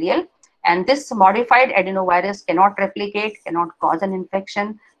genetic material, and this modified adenovirus cannot replicate, cannot cause an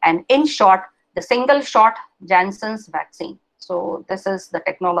infection, and in short, the single shot Janssen's vaccine. So this is the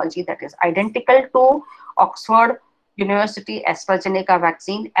technology that is identical to Oxford University AstraZeneca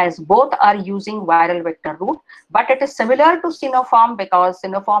vaccine, as both are using viral vector route, but it is similar to Sinopharm because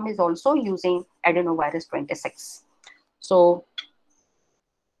Sinopharm is also using adenovirus 26. So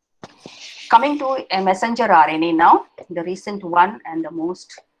coming to a messenger RNA now, the recent one and the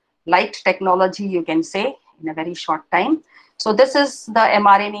most liked technology, you can say, in a very short time. So this is the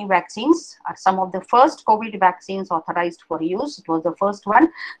mRNA vaccines, are some of the first COVID vaccines authorized for use. It was the first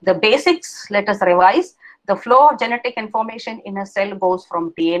one. The basics, let us revise. The flow of genetic information in a cell goes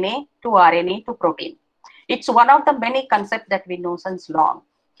from DNA to RNA to protein. It's one of the many concepts that we know since long.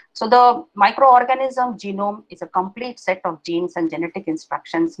 So the microorganism genome is a complete set of genes and genetic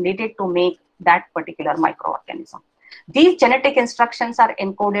instructions needed to make that particular microorganism. These genetic instructions are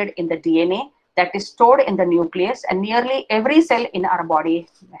encoded in the DNA that is stored in the nucleus, and nearly every cell in our body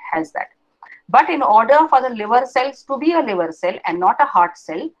has that. But in order for the liver cells to be a liver cell and not a heart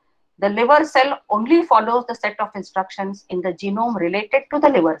cell, the liver cell only follows the set of instructions in the genome related to the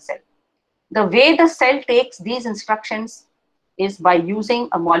liver cell. The way the cell takes these instructions is by using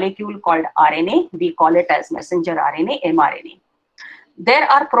a molecule called RNA. We call it as messenger RNA, mRNA. There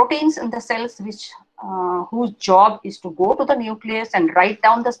are proteins in the cells whose job is to go to the nucleus and write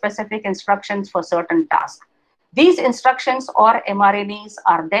down the specific instructions for certain tasks. These instructions or mRNAs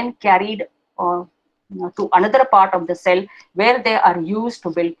are then carried to another part of the cell where they are used to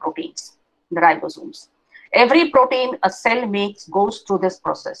build proteins, the ribosomes. Every protein a cell makes goes through this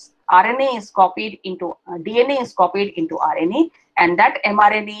process. DNA is copied into RNA, and that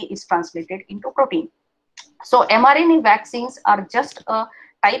mRNA is translated into protein. So mRNA vaccines are just a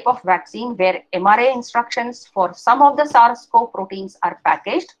type of vaccine where mRNA instructions for some of the SARS-CoV proteins are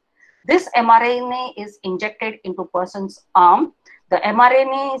packaged. This mRNA is injected into person's arm. The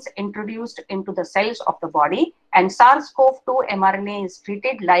mRNA is introduced into the cells of the body, and SARS-CoV-2 mRNA is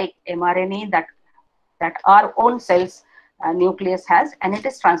treated like mRNA that our own cells nucleus has, and it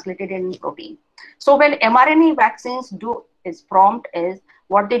is translated in protein. So when mRNA vaccines do is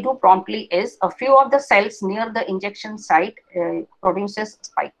what they do promptly is a few of the cells near the injection site produces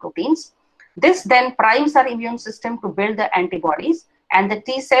spike proteins. This then primes our immune system to build the antibodies and the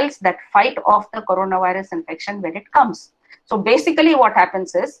T cells that fight off the coronavirus infection when it comes. So basically what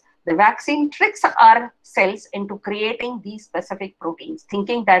happens is the vaccine tricks our cells into creating these specific proteins,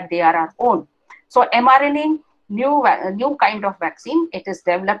 thinking that they are our own. So mRNA, new kind of vaccine, it is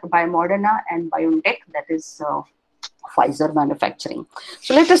developed by Moderna and BioNTech, that is Pfizer manufacturing.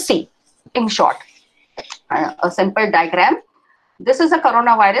 So let us see, in short, a simple diagram. This is a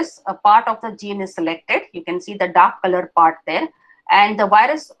coronavirus. A part of the gene is selected. You can see the dark color part there. And the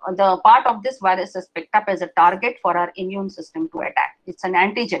part of this virus is picked up as a target for our immune system to attack. It's an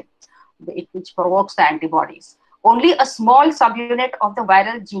antigen, which provokes the antibodies. Only a small subunit of the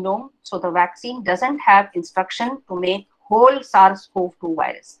viral genome, so the vaccine doesn't have instruction to make whole SARS-CoV-2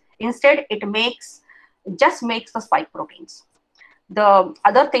 virus. Instead, it just makes the spike proteins. The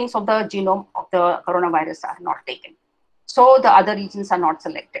other things of the genome of the coronavirus are not taken. So the other regions are not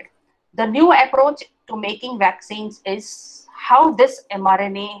selected. The new approach to making vaccines is how this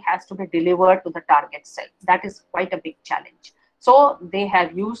mRNA has to be delivered to the target cell. That is quite a big challenge. So they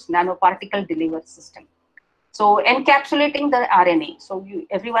have used nanoparticle delivery system. So encapsulating the RNA. So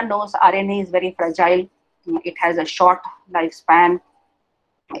everyone knows RNA is very fragile. It has a short lifespan.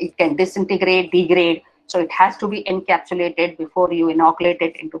 It can disintegrate, degrade. So it has to be encapsulated before you inoculate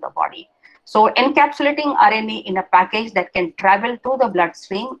it into the body. So encapsulating RNA in a package that can travel through the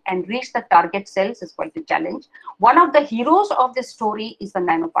bloodstream and reach the target cells is quite a challenge. One of the heroes of this story is the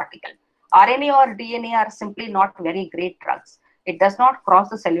nanoparticle. RNA or DNA are simply not very great drugs. It does not cross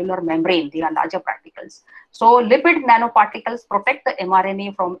the cellular membrane. They are larger particles. So lipid nanoparticles protect the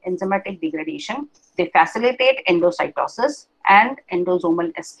mRNA from enzymatic degradation. They facilitate endocytosis and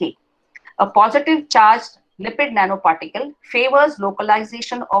endosomal escape. A positive charged lipid nanoparticle favors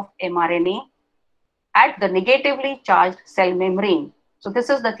localization of mRNA at the negatively charged cell membrane. So this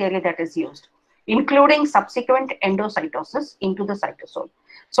is the theory that is used, including subsequent endocytosis into the cytosol.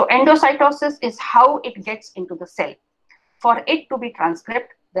 So endocytosis is how it gets into the cell. For it to be transcribed,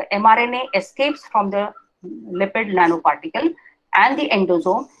 the mRNA escapes from the lipid nanoparticle and the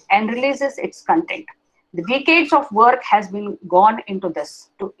endosome and releases its content. The decades of work has been gone into this,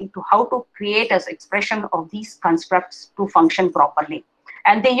 into how to create as expression of these constructs to function properly.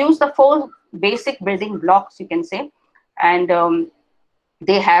 And they use the 4 basic building blocks, you can say, and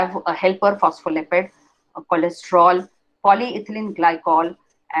they have a helper phospholipid, a cholesterol, polyethylene glycol,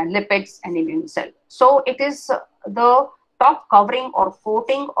 and lipids and immune cell. So it is the top covering or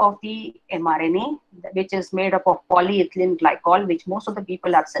coating of the mRNA, which is made up of polyethylene glycol, which most of the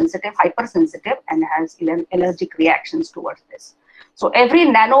people are sensitive, hypersensitive, and has allergic reactions towards this. So every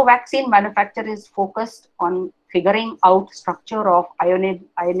nano vaccine manufacturer is focused on figuring out structure of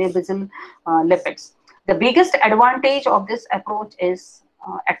ionizable lipids. The biggest advantage of this approach is,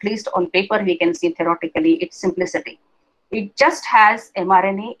 at least on paper, we can see theoretically, its simplicity. It just has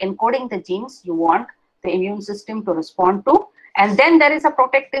mRNA encoding the genes you want the immune system to respond to, and then there is a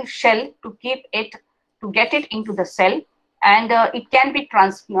protective shell to keep it, to get it into the cell, and it can be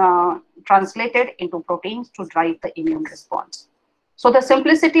translated into proteins to drive the immune response. So the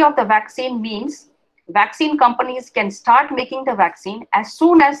simplicity of the vaccine means vaccine companies can start making the vaccine as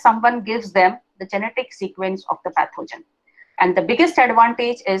soon as someone gives them the genetic sequence of the pathogen. And the biggest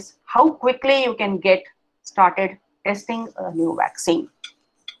advantage is how quickly you can get started testing a new vaccine.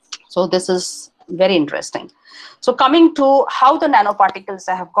 So this is very interesting. So coming to how the nanoparticles,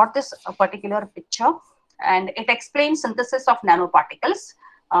 I have got this particular picture, and it explains synthesis of nanoparticles.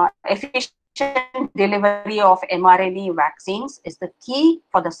 Efficient delivery of mRNA vaccines is the key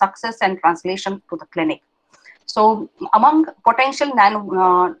for the success and translation to the clinic. So among potential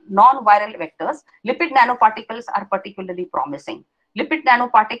non-viral vectors, lipid nanoparticles are particularly promising. Lipid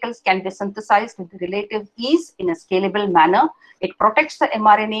nanoparticles can be synthesized with relative ease in a scalable manner. It protects the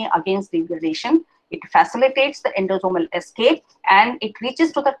mRNA against degradation. It facilitates the endosomal escape, and it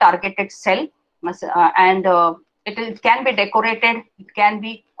reaches to the targeted cell, and it can be decorated. It can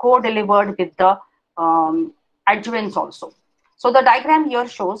be co-delivered with the adjuvants also. So the diagram here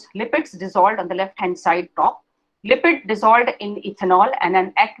shows lipids dissolved on the left-hand side top, lipid dissolved in ethanol, and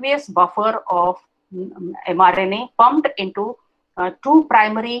an aqueous buffer of mRNA pumped into 2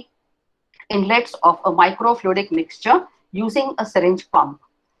 primary inlets of a microfluidic mixture using a syringe pump.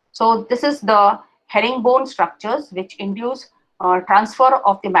 So this is the herringbone structures which induce transfer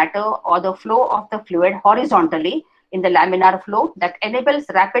of the matter or the flow of the fluid horizontally in the laminar flow that enables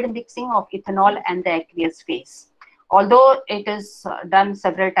rapid mixing of ethanol and the aqueous phase. Although it is done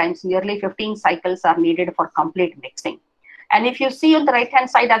several times, nearly 15 cycles are needed for complete mixing. And if you see on the right hand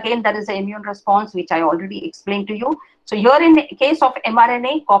side again, there is an immune response which I already explained to you. So here in the case of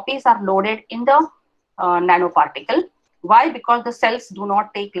mRNA, copies are loaded in the nanoparticle. Why? Because the cells do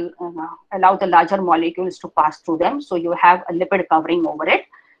not allow the larger molecules to pass through them. So you have a lipid covering over it.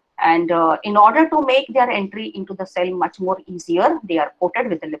 And in order to make their entry into the cell much more easier, they are coated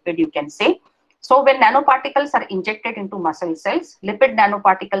with the lipid, you can say. So when nanoparticles are injected into muscle cells, lipid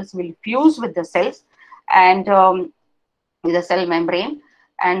nanoparticles will fuse with the cells and with the cell membrane,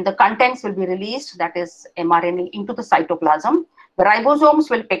 and the contents will be released, that is mRNA, into the cytoplasm. The ribosomes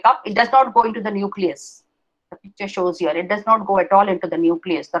will pick up. It does not go into the nucleus. The picture shows here, it does not go at all into the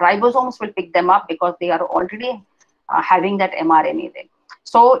nucleus. The ribosomes will pick them up because they are already having that mRNA there.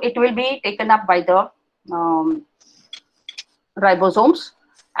 So it will be taken up by the ribosomes,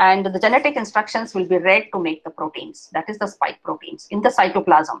 and the genetic instructions will be read to make the proteins, that is the spike proteins in the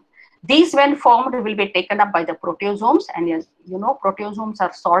cytoplasm. These, when formed, will be taken up by the proteosomes, and you know, proteosomes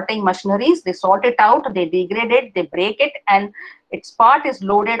are sorting machineries. They sort it out, they degrade it, they break it, and its part is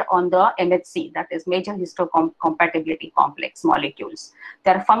loaded on the MHC, that is major histocompatibility complex molecules.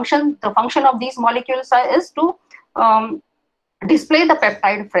 The function of these molecules is to display the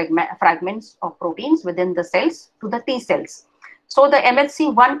peptide fragments of proteins within the cells to the T cells. So the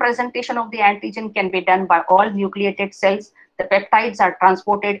MHC1 presentation of the antigen can be done by all nucleated cells. The peptides are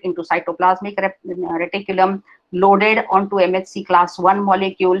transported into cytoplasmic reticulum, loaded onto MHC class 1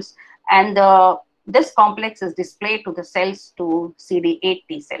 molecules, and this complex is displayed to the cells to CD8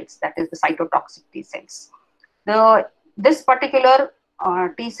 T cells, that is the cytotoxic T cells. This particular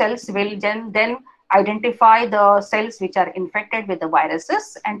T cells will then identify the cells which are infected with the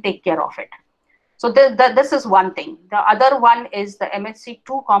viruses and take care of it. So this is one thing. The other one is the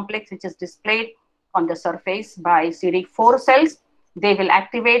MHC2 complex, which is displayed on the surface by CD4 cells. They will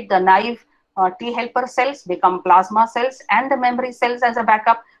activate the naive T helper cells, become plasma cells, and the memory cells as a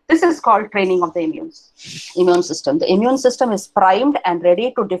backup. This is called training of the immune system. The immune system is primed and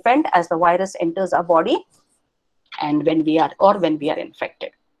ready to defend as the virus enters our body, and when we are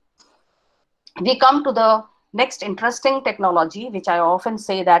infected. We come to the next interesting technology, which I often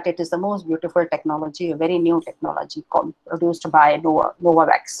say that it is the most beautiful technology, a very new technology produced by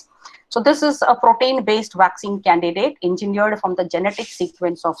Novavax. So this is a protein-based vaccine candidate engineered from the genetic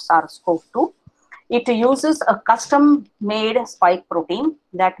sequence of SARS-CoV-2. It uses a custom-made spike protein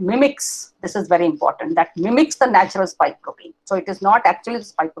that mimics, this is very important, that mimics the natural spike protein. So it is not actually the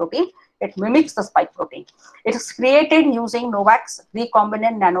spike protein, it mimics the spike protein. It is created using Novavax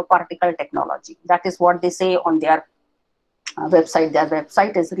recombinant nanoparticle technology. That is what they say on their website. Their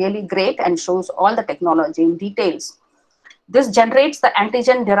website is really great and shows all the technology in details. This generates the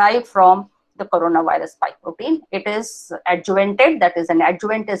antigen derived from the coronavirus spike protein. It is adjuvanted, that is an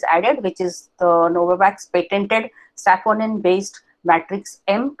adjuvant is added, which is the Novavax patented saponin-based matrix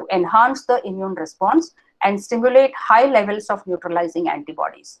M to enhance the immune response and stimulate high levels of neutralizing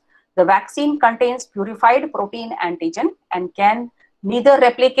antibodies. The vaccine contains purified protein antigen and can neither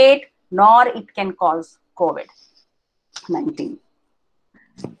replicate nor it can cause COVID-19.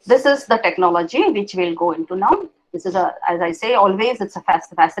 This is the technology which we'll go into now. This is, as I say always, it's a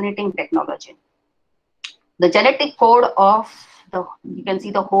fascinating technology. The genetic code of the, you can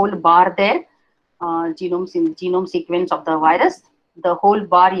see the whole bar there, genome sequence of the virus. The whole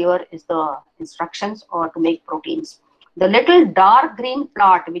bar here is the instructions or to make proteins. The little dark green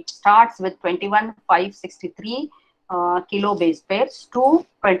plot, which starts with 21,563 kilobase pairs to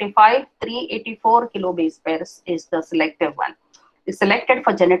 25,384 kilobase pairs, is the selective one. Is selected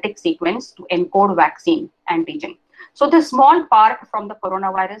for genetic sequence to encode vaccine antigen. So the small part from the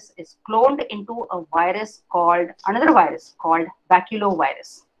coronavirus is cloned into a virus called, another virus called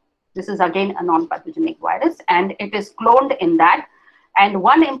baculovirus. This is again a non-pathogenic virus, and it is cloned in that. And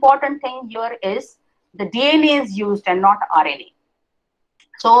one important thing here is the DNA is used and not RNA.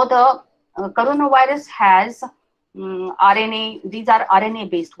 So the coronavirus has RNA, these are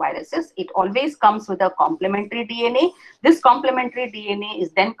RNA-based viruses. It always comes with a complementary DNA. This complementary DNA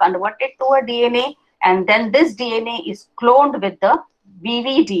is then converted to a DNA, and then this DNA is cloned with the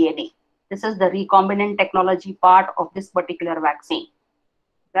VV DNA. This is the recombinant technology part of this particular vaccine,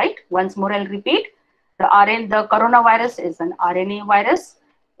 right? Once more, I'll repeat. The coronavirus is an RNA virus.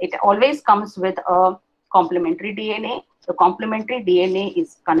 It always comes with a complementary DNA. The complementary DNA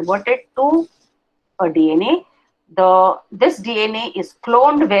is converted to a DNA. This DNA is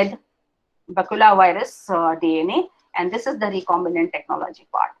cloned with baculovirus DNA, and this is the recombinant technology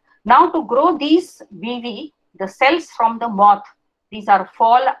part. Now to grow these VV, the cells from the moth, these are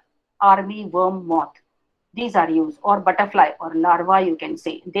fall army worm moth, these are used, or butterfly or larva you can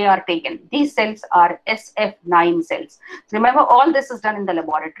say, they are taken. These cells are SF9 cells. Remember, all this is done in the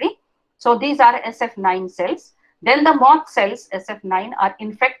laboratory. So these are SF9 cells. Then the moth cells, SF9, are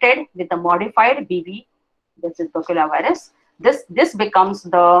infected with the modified BV. This is baculovirus. This becomes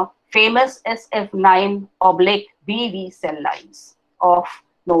the famous SF9/BV cell lines of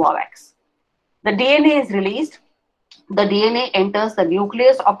Novavax. The DNA is released. The DNA enters the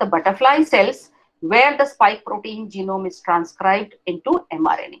nucleus of the butterfly cells, where the spike protein genome is transcribed into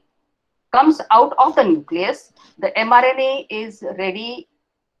mRNA. Comes out of the nucleus, the mRNA is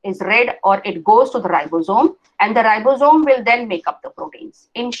read, or it goes to the ribosome, and the ribosome will then make up the proteins.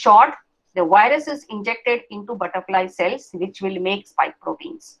 In short, the virus is injected into butterfly cells, which will make spike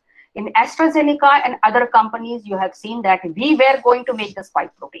proteins. In AstraZeneca and other companies, you have seen that we were going to make the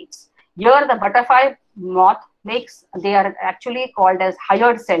spike proteins. Here, the butterfly moth makes, they are actually called as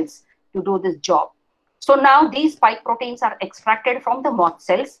hired cells to do this job. So now these spike proteins are extracted from the moth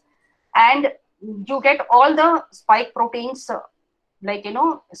cells, and you get all the spike proteins, like, you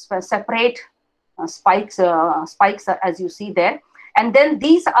know, separate spikes as you see there. And then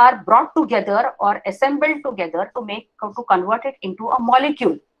these are brought together or assembled together to convert it into a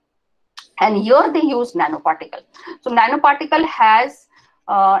molecule. And here they use nanoparticle. So nanoparticle has,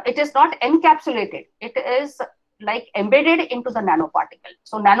 it is not encapsulated. It is like embedded into the nanoparticle.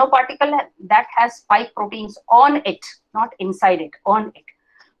 So nanoparticle that has spike proteins on it, not inside it, on it.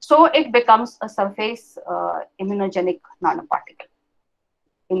 So it becomes a surface immunogenic nanoparticle.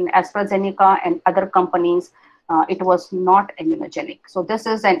 In AstraZeneca and other companies, it was not immunogenic. So this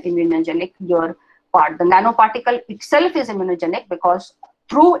is an immunogenic your part. The nanoparticle itself is immunogenic because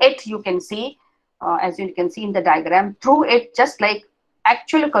through it you can see as you can see in the diagram, through it, just like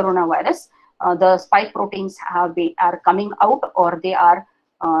actual coronavirus, the spike proteins are coming out, or they are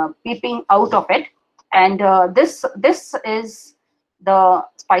peeping out of it. And this is the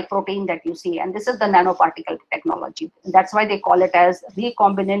spike protein that you see, and this is the nanoparticle technology. That's why they call it as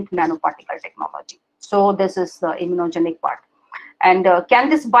recombinant nanoparticle technology. So this is the immunogenic part. And can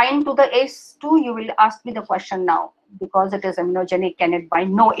this bind to the ACE2? You will ask me the question now. Because it is immunogenic, can it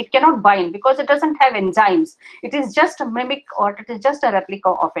bind? No, it cannot bind, because it doesn't have enzymes. It is just a mimic, or it is just a replica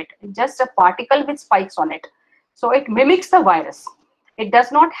of it. It's just a particle with spikes on it. So it mimics the virus. It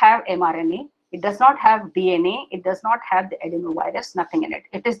does not have mRNA. It does not have DNA. It does not have the adenovirus, nothing in it.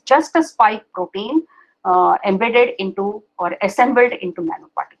 It is just a spike protein embedded into or assembled into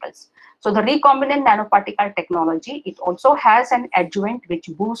nanoparticles. So the recombinant nanoparticle technology, it also has an adjuvant which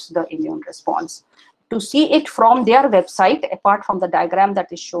boosts the immune response. To see it from their website, apart from the diagram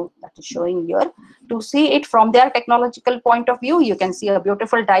that is showing here, to see it from their technological point of view, you can see a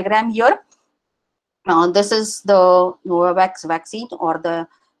beautiful diagram here. This is the Novavax vaccine, or the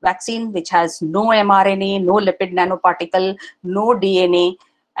vaccine which has no mRNA, no lipid nanoparticle, no DNA.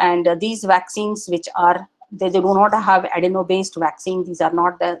 And these vaccines, which are, they do not have adeno-based vaccine, these are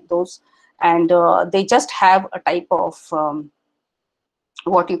not those. And they just have a type of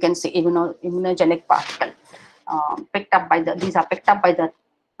what you can say immunogenic particle picked up by these are picked up by the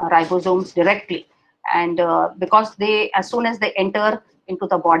ribosomes directly. And because they, as soon as they enter into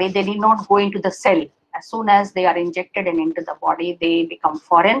the body, they need not go into the cell. As soon as they are injected and into the body, they become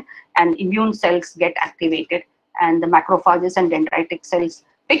foreign, and immune cells get activated, and the macrophages and dendritic cells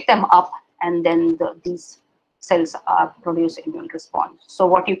pick them up, and then these cells produce immune response. So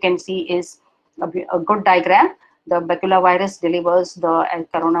what you can see is a good diagram. The baculovirus delivers the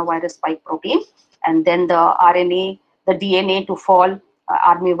coronavirus spike protein, and then the RNA, the DNA to fall,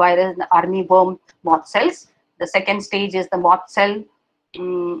 armyvirus, armyworm moth cells. The second stage is the moth cell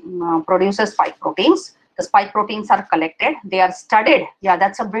produces spike proteins. The spike proteins are collected. They are studied. Yeah,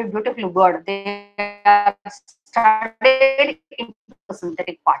 that's a very beautiful word. They are studied into a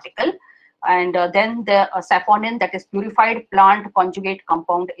synthetic particle. And then the saponin, that is purified plant conjugate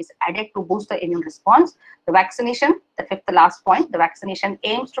compound, is added to boost the immune response. The vaccination, the fifth last point, the vaccination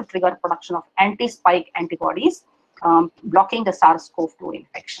aims to trigger production of anti-spike antibodies, blocking the SARS-CoV-2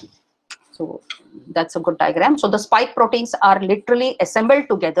 infection. So that's a good diagram. So the spike proteins are literally assembled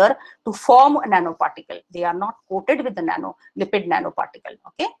together to form a nanoparticle. They are not coated with the lipid nanoparticle.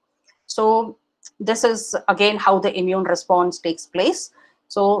 Okay. So this is again how the immune response takes place.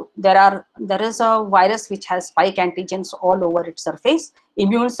 So there is a virus which has spike antigens all over its surface.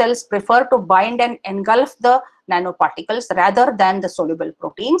 Immune cells prefer to bind and engulf the nanoparticles rather than the soluble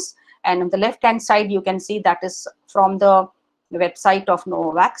proteins. And on the left hand side, you can see that is from the website of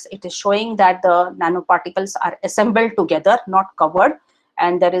Novavax. It is showing that the nanoparticles are assembled together, not covered,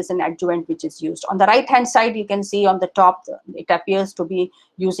 and there is an adjuvant which is used. On the right hand side, you can see on the top, it appears to be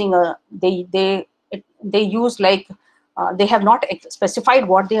using a, they use like, they have not specified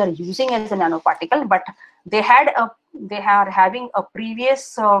what they are using as a nanoparticle, but they are having a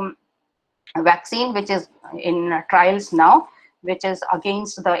previous vaccine which is in trials now, which is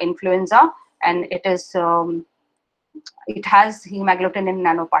against the influenza, and it is it has hemagglutinin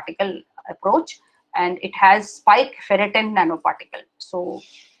nanoparticle approach, and it has spike ferritin nanoparticle. So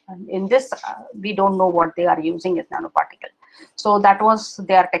in this, we don't know what they are using as nanoparticle. So that was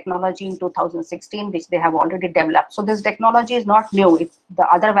their technology in 2016, which they have already developed. So this technology is not new. The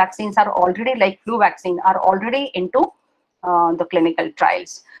other vaccines are already, like flu vaccine, are already into the clinical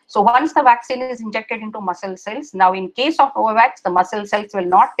trials. So once the vaccine is injected into muscle cells, now in case of Novavax, the muscle cells will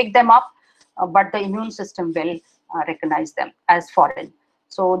not pick them up, but the immune system will recognize them as foreign.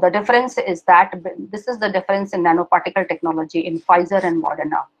 So the difference is that this is the difference in nanoparticle technology in Pfizer and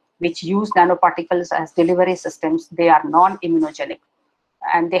Moderna, which use nanoparticles as delivery systems. They are non-immunogenic,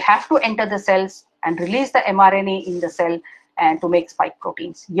 and they have to enter the cells and release the mRNA in the cell and to make spike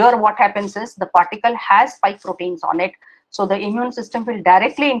proteins. Here what happens is the particle has spike proteins on it, so the immune system will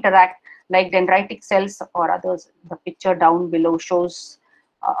directly interact, like dendritic cells or others. The picture down below shows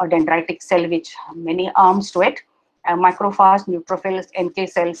a dendritic cell which many arms to it, macrophage, neutrophils, NK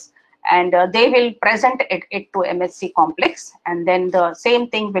cells, and they will present it to MHC complex, and then the same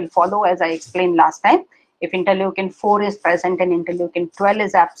thing will follow as I explained last time. If interleukin 4 is present and interleukin 12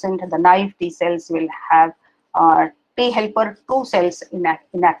 is absent, the naive T cells will have T helper 2 cells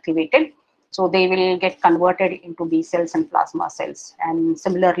inactivated. So they will get converted into B cells and plasma cells. And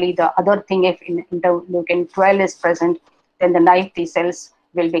similarly, the other thing, if interleukin 12 is present, then the naive T cells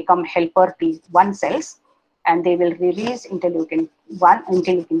will become helper T1 cells, and they will release interleukin 1,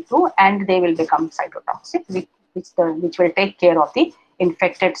 interleukin 2, and they will become cytotoxic, which will take care of the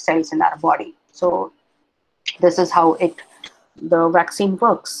infected cells in our body. So this is how the vaccine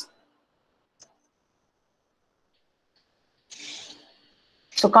works.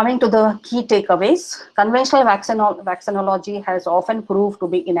 So coming to the key takeaways, conventional vaccinology has often proved to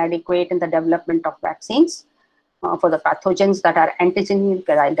be inadequate in the development of vaccines for the pathogens that are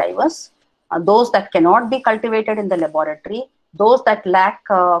antigenically diverse, those that cannot be cultivated in the laboratory, those that lack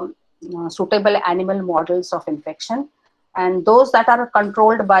suitable animal models of infection, and those that are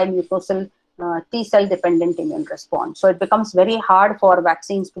controlled by neutrophil T-cell dependent immune response. So it becomes very hard for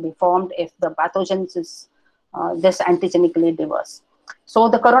vaccines to be formed if the pathogens is this antigenically diverse. So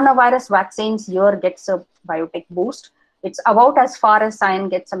the coronavirus vaccines here gets a biotech boost. It's about as far as science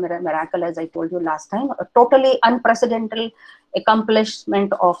gets a miracle, as I told you last time, a totally unprecedented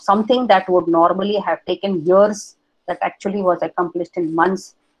accomplishment of something that would normally have taken years, that actually was accomplished in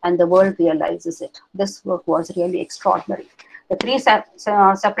months, and the world realizes it. This work was really extraordinary. The three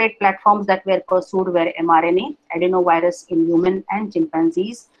separate platforms that were pursued were mRNA, adenovirus in human and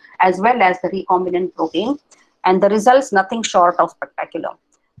chimpanzees, as well as the recombinant protein, and the results nothing short of spectacular.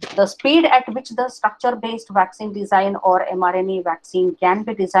 The speed at which the structure-based vaccine design or mRNA vaccine can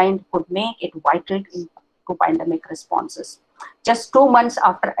be designed could make it vital to pandemic responses. Just 2 months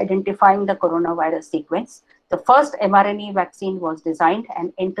after identifying the coronavirus sequence, the first mRNA vaccine was designed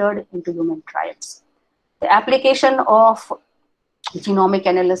and entered into human trials. The application of genomic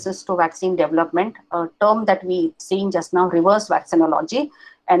analysis to vaccine development, a term that we seen just now, reverse vaccinology,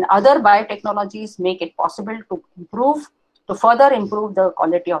 and other biotechnologies make it possible to further improve the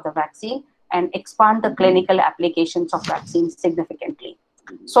quality of the vaccine and expand the clinical applications of vaccines significantly.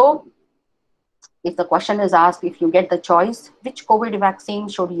 So if the question is asked, if you get the choice, which COVID vaccine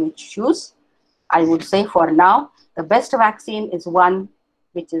should you choose? I would say for now, the best vaccine is one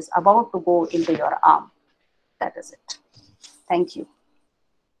which is about to go into your arm. That is it. Thank you.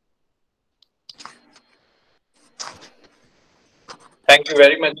 Thank you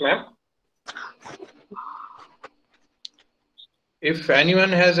very much, ma'am. If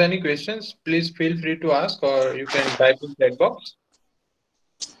anyone has any questions, please feel free to ask, or you can type in chat box.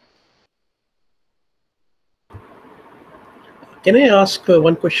 Can I ask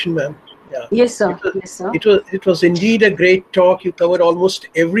one question, ma'am? Yeah. Yes, sir. Yes, sir. It was indeed a great talk. You covered almost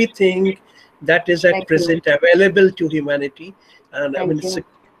everything that is at present available to humanity, and I mean it's a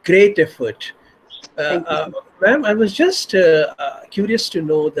great effort. Ma'am, I was just curious to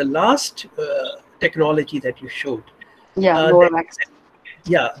know the last technology that you showed. Yeah,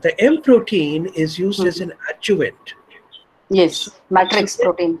 the M protein is used as an adjuvant. Yes, matrix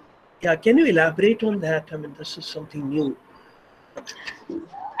protein. Yeah, can you elaborate on that? I mean, this is something new.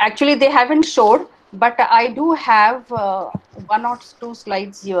 Actually, they haven't showed, but I do have 1 or 2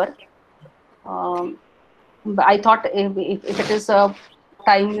 slides here. I thought if it is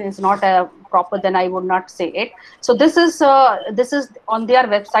time is not proper, then I would not say it. So this is on their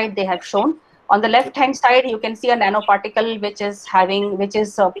website. They have shown on the left hand side, you can see a nanoparticle which is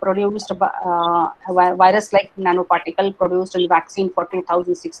produced virus like nanoparticle produced in vaccine for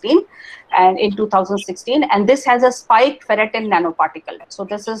 2016 and in 2016, and this has a spike ferritin nanoparticle. So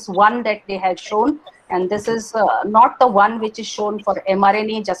this is one that they have shown, and this is not the one which is shown for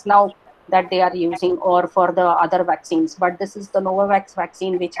mRNA just now that they are using, or for the other vaccines, but this is the Novavax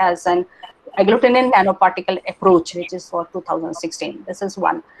vaccine which has an agglutinin nanoparticle approach, which is for 2016. This is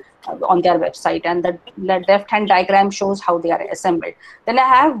one on their website, and the left hand diagram shows how they are assembled. Then I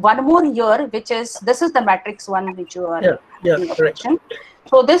have one more here, which is this is the matrix one which you are correct.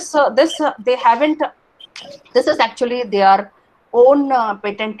 So they haven't. This is actually their own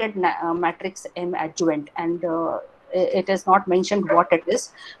patented matrix M adjuvant, and it is not mentioned what it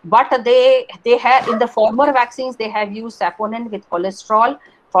is, but they have in the former vaccines they have used saponin with cholesterol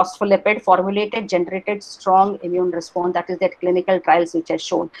phospholipid formulated, generated strong immune response. That is that clinical trials which has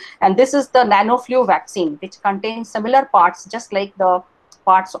shown. And this is the nanoflu vaccine, which contains similar parts just like the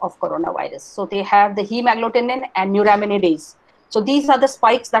parts of coronavirus. So they have the hemagglutinin and neuraminidase. So these are the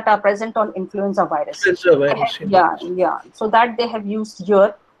spikes that are present on influenza virus. Yeah. So that they have used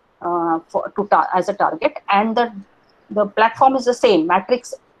here as a target, and the platform is the same,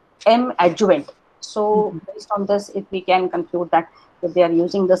 matrix M adjuvant. So based on this, if we can conclude that if they are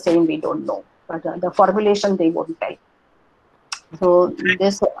using the same, we don't know, but the formulation they won't tell. So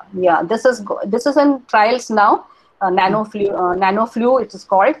this is in trials now. Nanoflu it is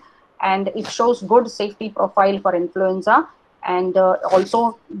called, and it shows good safety profile for influenza, and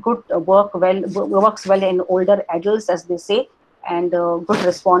also good works well in older adults, as they say, and good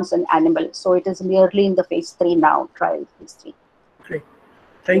response in animal. So it is merely in the phase 3 now, trial phase 3. Great.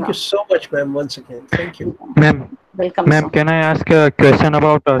 Thank you Yeah. so much, ma'am, once again. Thank you. Ma'am, Welcome, ma'am, sir. can I ask a question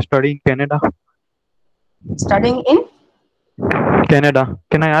about studying Canada? Studying in? Canada.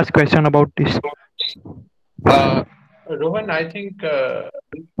 Can I ask question about this? Uh, Rohan, I think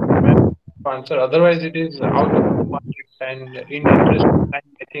this ma'am answer. Otherwise, it is out of the context and in interest of time.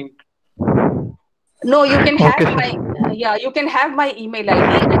 I think No, you can have Okay, my, sir. yeah, you can have my email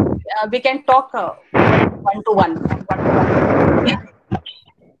ID and we can talk one to one on one to one basis.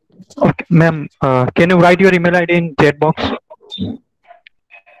 Okay? Okay, ma'am. Can you write your email ID in chat box?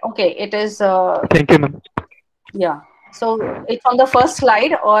 Okay, it is, Thank you, ma'am. yeah. So it's on the first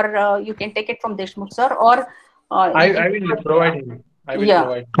slide, or you can take it from Deshmukh sir, or you can I take will it, provide him. I will yeah,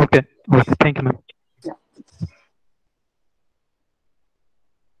 provide. Okay. Okay. Thank you, ma'am. yeah.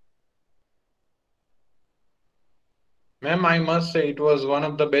 Ma'am, I must say it was one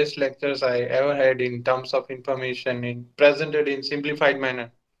of the best lectures I ever had in terms of information in presented in simplified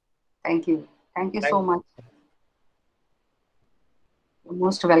manner. Thank you. Thank you so Thank much. You're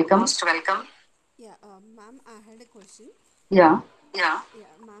most welcome. Most welcome. Yeah, ma'am, I had a question. Yeah, Yeah. Yeah,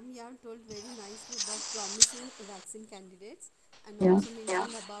 ma'am, you have told very nicely about promising vaccine candidates and yeah. also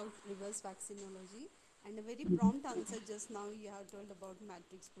mentioned about reverse vaccinology and a very prompt answer just now you have told about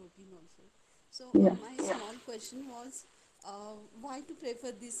matrix protein also. So Yeah. my small question was why to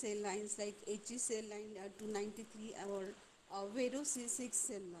prefer these cell lines like HE cell line 293 or Vero C6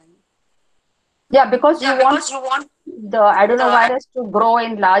 cell line? Yeah, because you Yeah, want because you want the the adenovirus to grow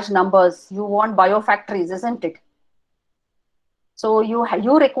in large numbers. You want biofactories, isn't it? So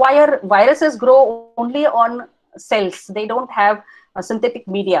you require viruses grow only on cells. They don't have a synthetic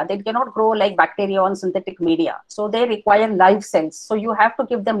media. They cannot grow like bacteria on synthetic media. So they require live cells. So you have to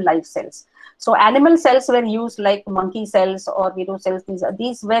give them live cells. So animal cells were used like monkey cells or Vero cells.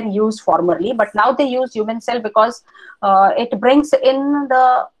 These were used formerly, but now they use human cell because it brings in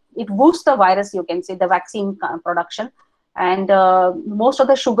it boosts the virus. You can say the vaccine production, and most of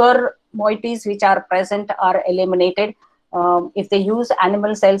the sugar moieties which are present are eliminated. If they use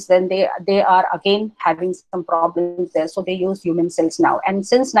animal cells, then they are again having some problems there. So they use human cells now. And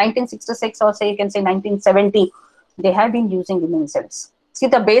since 1966, or say you can say 1970, they have been using human cells. See,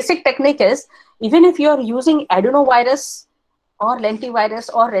 the basic technique is even if you are using adenovirus or lentivirus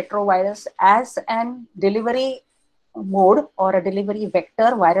or retrovirus as an delivery mode or a delivery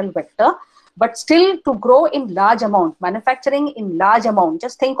vector, viral vector, but still to grow in large amount, manufacturing in large amount.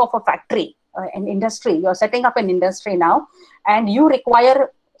 Just think of a factory, an industry. You're setting up an industry now, and you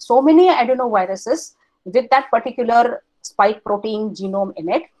require so many adenoviruses with that particular spike protein genome in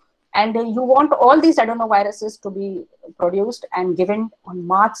it. And you want all these adenoviruses to be produced and given on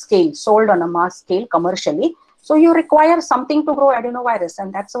mass scale, sold on a mass scale commercially. So you require something to grow adenovirus,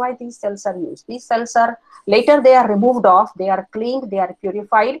 and that's why these cells are used. These cells are later they are removed off, they are cleaned, they are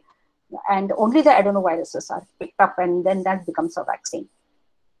purified, and only the adenoviruses are picked up, and then that becomes a vaccine.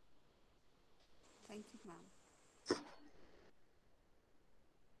 Thank you, ma'am.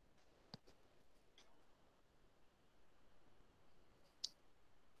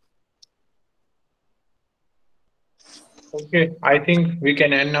 Okay, I think we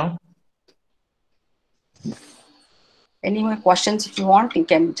can end now. Any more questions? If you want, you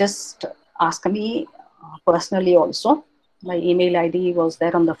can just ask me personally also. My email ID was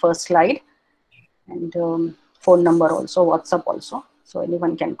there on the first slide, and phone number also, WhatsApp also. So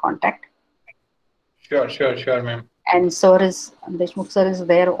anyone can contact. Sure, ma'am. And Deshmukh sir is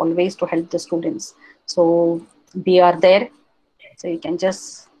there always to help the students. So we are there. So you can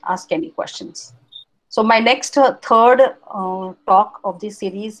just ask any questions. So my next third talk of this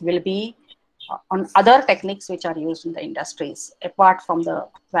series will be on other techniques which are used in the industries apart from the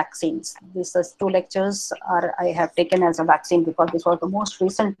vaccines. These two lectures I have taken as a vaccine because this was the most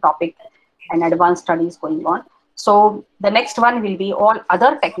recent topic and advanced studies going on. So the next one will be all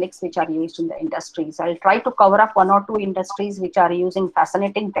other techniques which are used in the industries. I'll try to cover up one or two industries which are using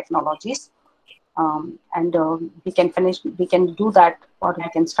fascinating technologies. And we can do that, or we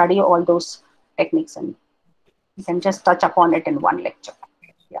can study all those techniques, and we can just touch upon it in one lecture.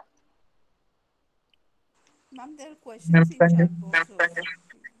 Yeah. Ma'am, there are Ma'am, questions in thank you. chat box also.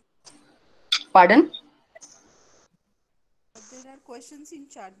 Pardon? There are questions in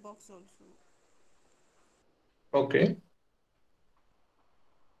chat box also. Okay.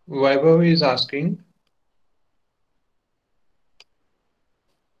 Vaibhav is asking,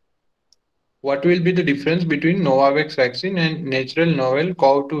 what will be the difference between Novavax vaccine and natural novel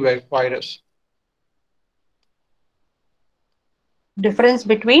CoV2 virus? Difference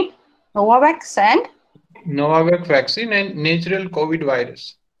between Novavax and Novavax vaccine and natural COVID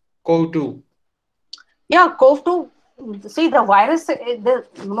virus, CoV2. yeah, CoV2. See, the virus, the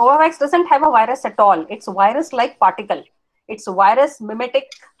Novavax doesn't have a virus at all. It's virus-like particle. It's virus mimetic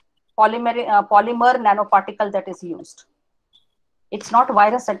polymer nanoparticle that is used. It's not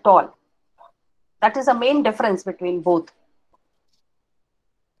virus at all. That is the main difference between both.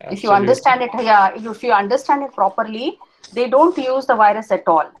 Absolutely. If you understand it, yeah, if you understand it properly, they don't use the virus at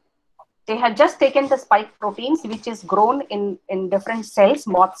all. They had just taken the spike proteins, which is grown in different cells,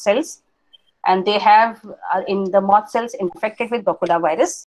 moth cells, and they have in the moth cells infected with Bacilla virus.